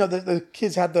the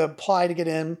kids had to apply to get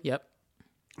in. Yep.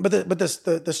 But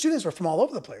the students were from all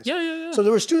over the place. Yeah. So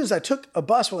there were students that took a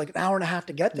bus for like an hour and a half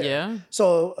to get there. Yeah.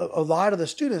 So a lot of the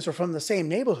students were from the same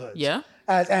neighborhoods. Yeah.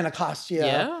 As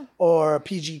Anacostia or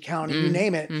PG County, you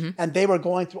name it. And they were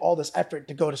going through all this effort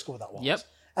to go to School Without Walls. Yep.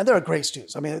 And they were great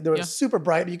students. I mean, they were super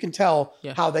bright, but you can tell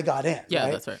how they got in. Yeah,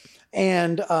 right? that's right.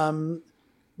 And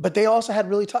but they also had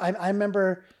really tough. I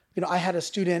remember, I had a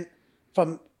student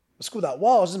from School Without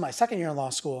Walls. This is my second year in law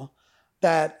school.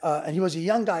 that, and he was a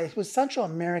young guy. He was Central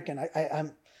American.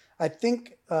 I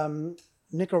think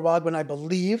Nicaraguan, I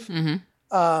believe. Mm-hmm.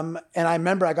 And I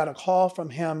remember I got a call from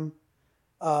him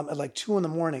at like 2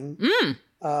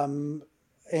 a.m.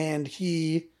 And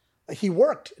he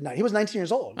worked. Now he was 19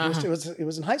 years old. He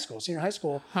was in high school, senior high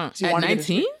school. At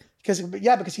 19?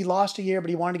 Because he lost a year,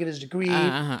 but he wanted to get his degree.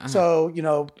 So, you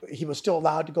know, he was still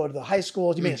allowed to go to the high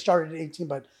school. He may have started at 18,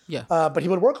 but he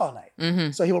would work all night. Mm-hmm.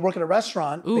 So he would work at a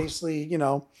restaurant, basically, you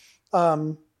know,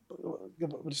 as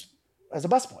a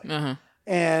busboy.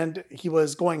 And he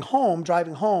was going home,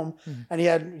 driving home, and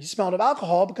he smelled of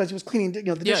alcohol because he was cleaning, you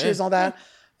know, the dishes and all that.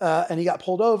 And he got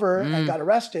pulled over and got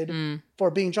arrested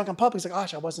for being drunk in public. He's like,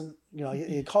 gosh, I wasn't, you know,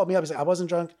 he called me up. He's like, I wasn't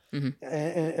drunk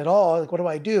at all. Like, what do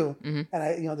I do? And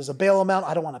there's a bail amount.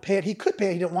 I don't want to pay it. He could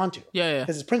pay it. He didn't want to.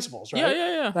 Because his principles, right?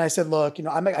 And I said, look, you know,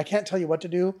 I can't tell you what to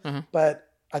do, but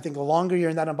I think the longer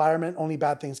you're in that environment, only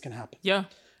bad things can happen.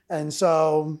 And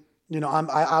so, you know,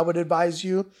 I would advise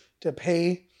you to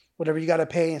pay whatever you got to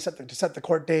pay and set the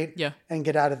court date and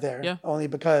get out of there. Only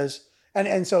because,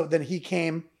 and so then he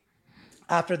came.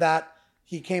 After that,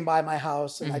 he came by my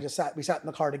house and we sat in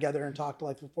the car together and talked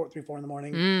like 3, 4 in the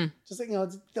morning. Just like, you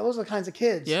know, those are the kinds of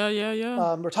kids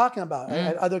we're talking about. I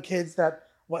had other kids that,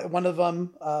 one of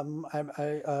them, I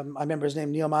remember his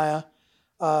name, Nehemiah,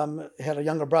 had a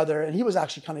younger brother, and he was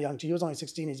actually kind of young too. He was only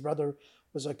 16. His brother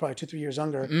was like probably 2-3 years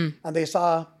younger. And they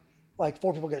saw like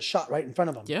 4 people get shot right in front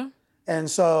of him. And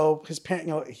so his parent,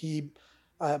 you know,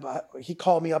 he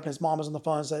called me up and his mom was on the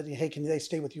phone and said, hey, can they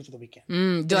stay with you for the weekend?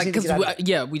 We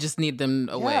just need them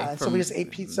away. And so we just ate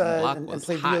pizza and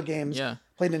played video games,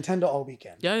 played Nintendo all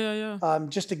weekend.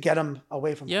 Just to get them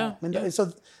away from home. And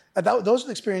so those are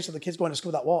the experiences of the kids going to school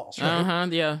without walls,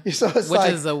 right? So it's which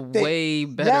is a way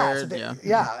better.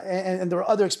 And there were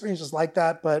other experiences like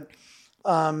that. But,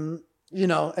 you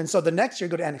know, and so the next year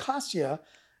go to Anacostia,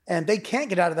 and they can't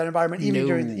get out of that environment even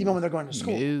when they're going to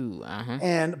school.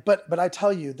 And but I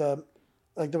tell you, there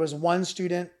was one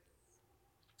student,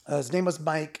 his name was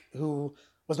Mike, who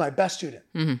was my best student.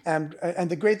 And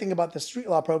the great thing about the street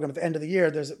law program at the end of the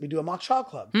year, we do a mock trial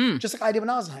club, just like I did when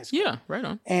I was in high school. Yeah, right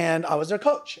on. And I was their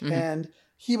coach, and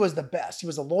he was the best. He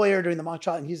was a lawyer during the mock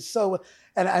trial, and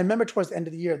and I remember towards the end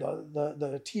of the year,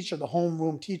 the teacher, the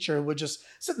homeroom teacher, would just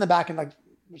sit in the back and like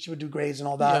she would do grades and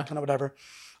all that kind of whatever.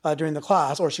 During the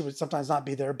class, or she would sometimes not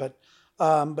be there, but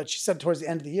she said towards the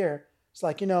end of the year, it's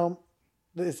like, you know,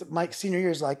 Mike's senior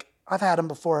year is like, I've had him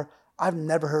before. I've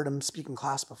never heard him speak in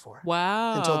class before.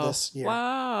 Wow. Until this year.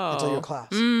 Wow. Until your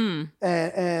class. And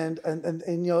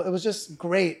you know, it was just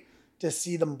great to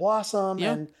see them blossom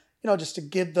and, you know, just to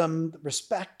give them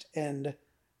respect. And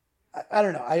I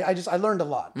don't know. I learned a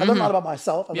lot. I learned a lot about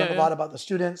myself. I learned a lot about the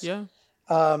students. And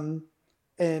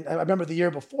I remember the year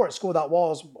before at School Without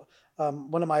Walls,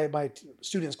 one of my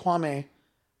students, Kwame,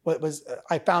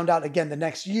 I found out again the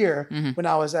next year when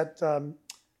I was at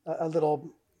a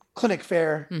little clinic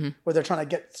fair where they're trying to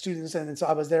get students in. And so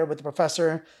I was there with the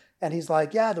professor, and he's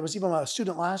like, yeah, there was even a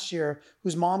student last year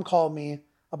whose mom called me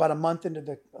about a month into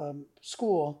the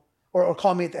school, or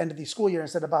called me at the end of the school year and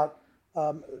said about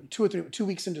 2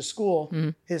 weeks into school,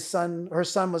 her son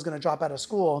was going to drop out of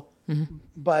school,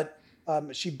 but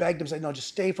she begged him, said, no, just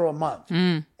stay for a month.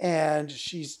 And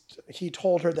he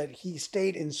told her that he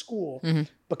stayed in school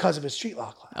because of his street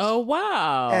law class. Oh,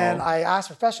 wow. And I asked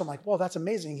the professor, I'm like, well, that's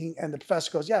amazing. And the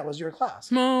professor goes, yeah, it was your class.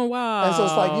 Oh, wow. And so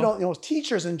it's like,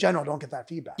 teachers in general don't get that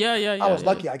feedback. I was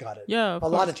lucky I got it. Yeah, a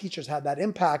lot of teachers had that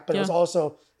impact, but it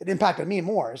impacted me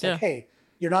more. It's like, hey,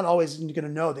 you're not always going to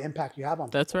know the impact you have on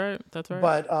people. That's right.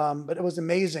 But it was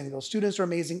amazing. Those students were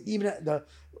amazing. Even at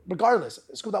regardless,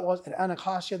 the school that was at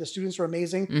Anacostia, the students were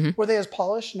amazing. Were they as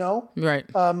polished? No. Right.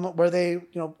 Were they,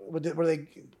 were they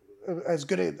as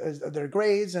good as their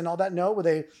grades and all that? No. Were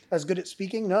they as good at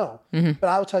speaking? No. But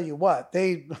I'll tell you what,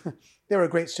 they were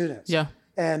great students. Yeah.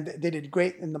 And they did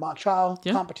great in the mock trial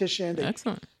competition.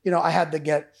 Excellent. I had to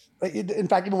get, in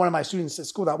fact, even one of my students at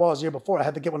School That Was the year before, I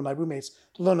had to get one of my roommates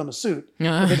to loan him a suit.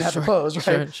 I didn't have to pose,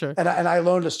 right? Sure. And I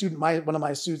loaned a student one of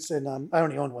my suits, and I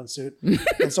only owned one suit.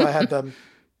 And so I had them,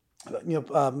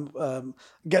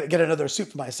 get another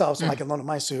suit for myself so I can loan him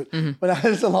my suit when I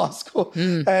was in law school.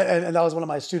 And that was one of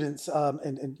my students at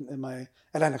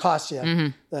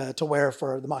Anacostia to wear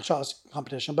for the mock trial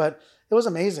competition. But it was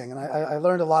amazing. And I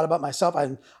learned a lot about myself.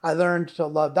 I learned to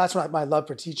love, that's when my love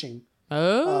for teaching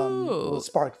was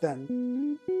sparked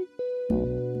then.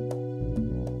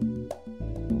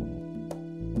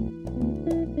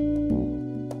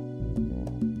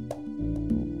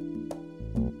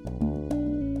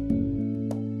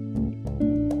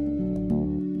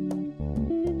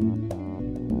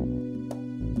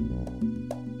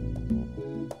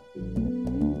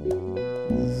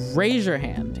 raise your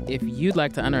hand if you'd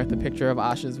like to unearth a picture of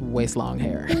Asha's waist-long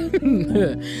hair.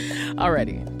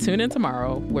 Alrighty, tune in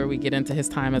tomorrow where we get into his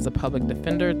time as a public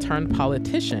defender turned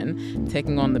politician,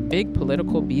 taking on the big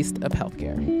political beast of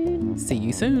healthcare. See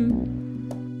you soon.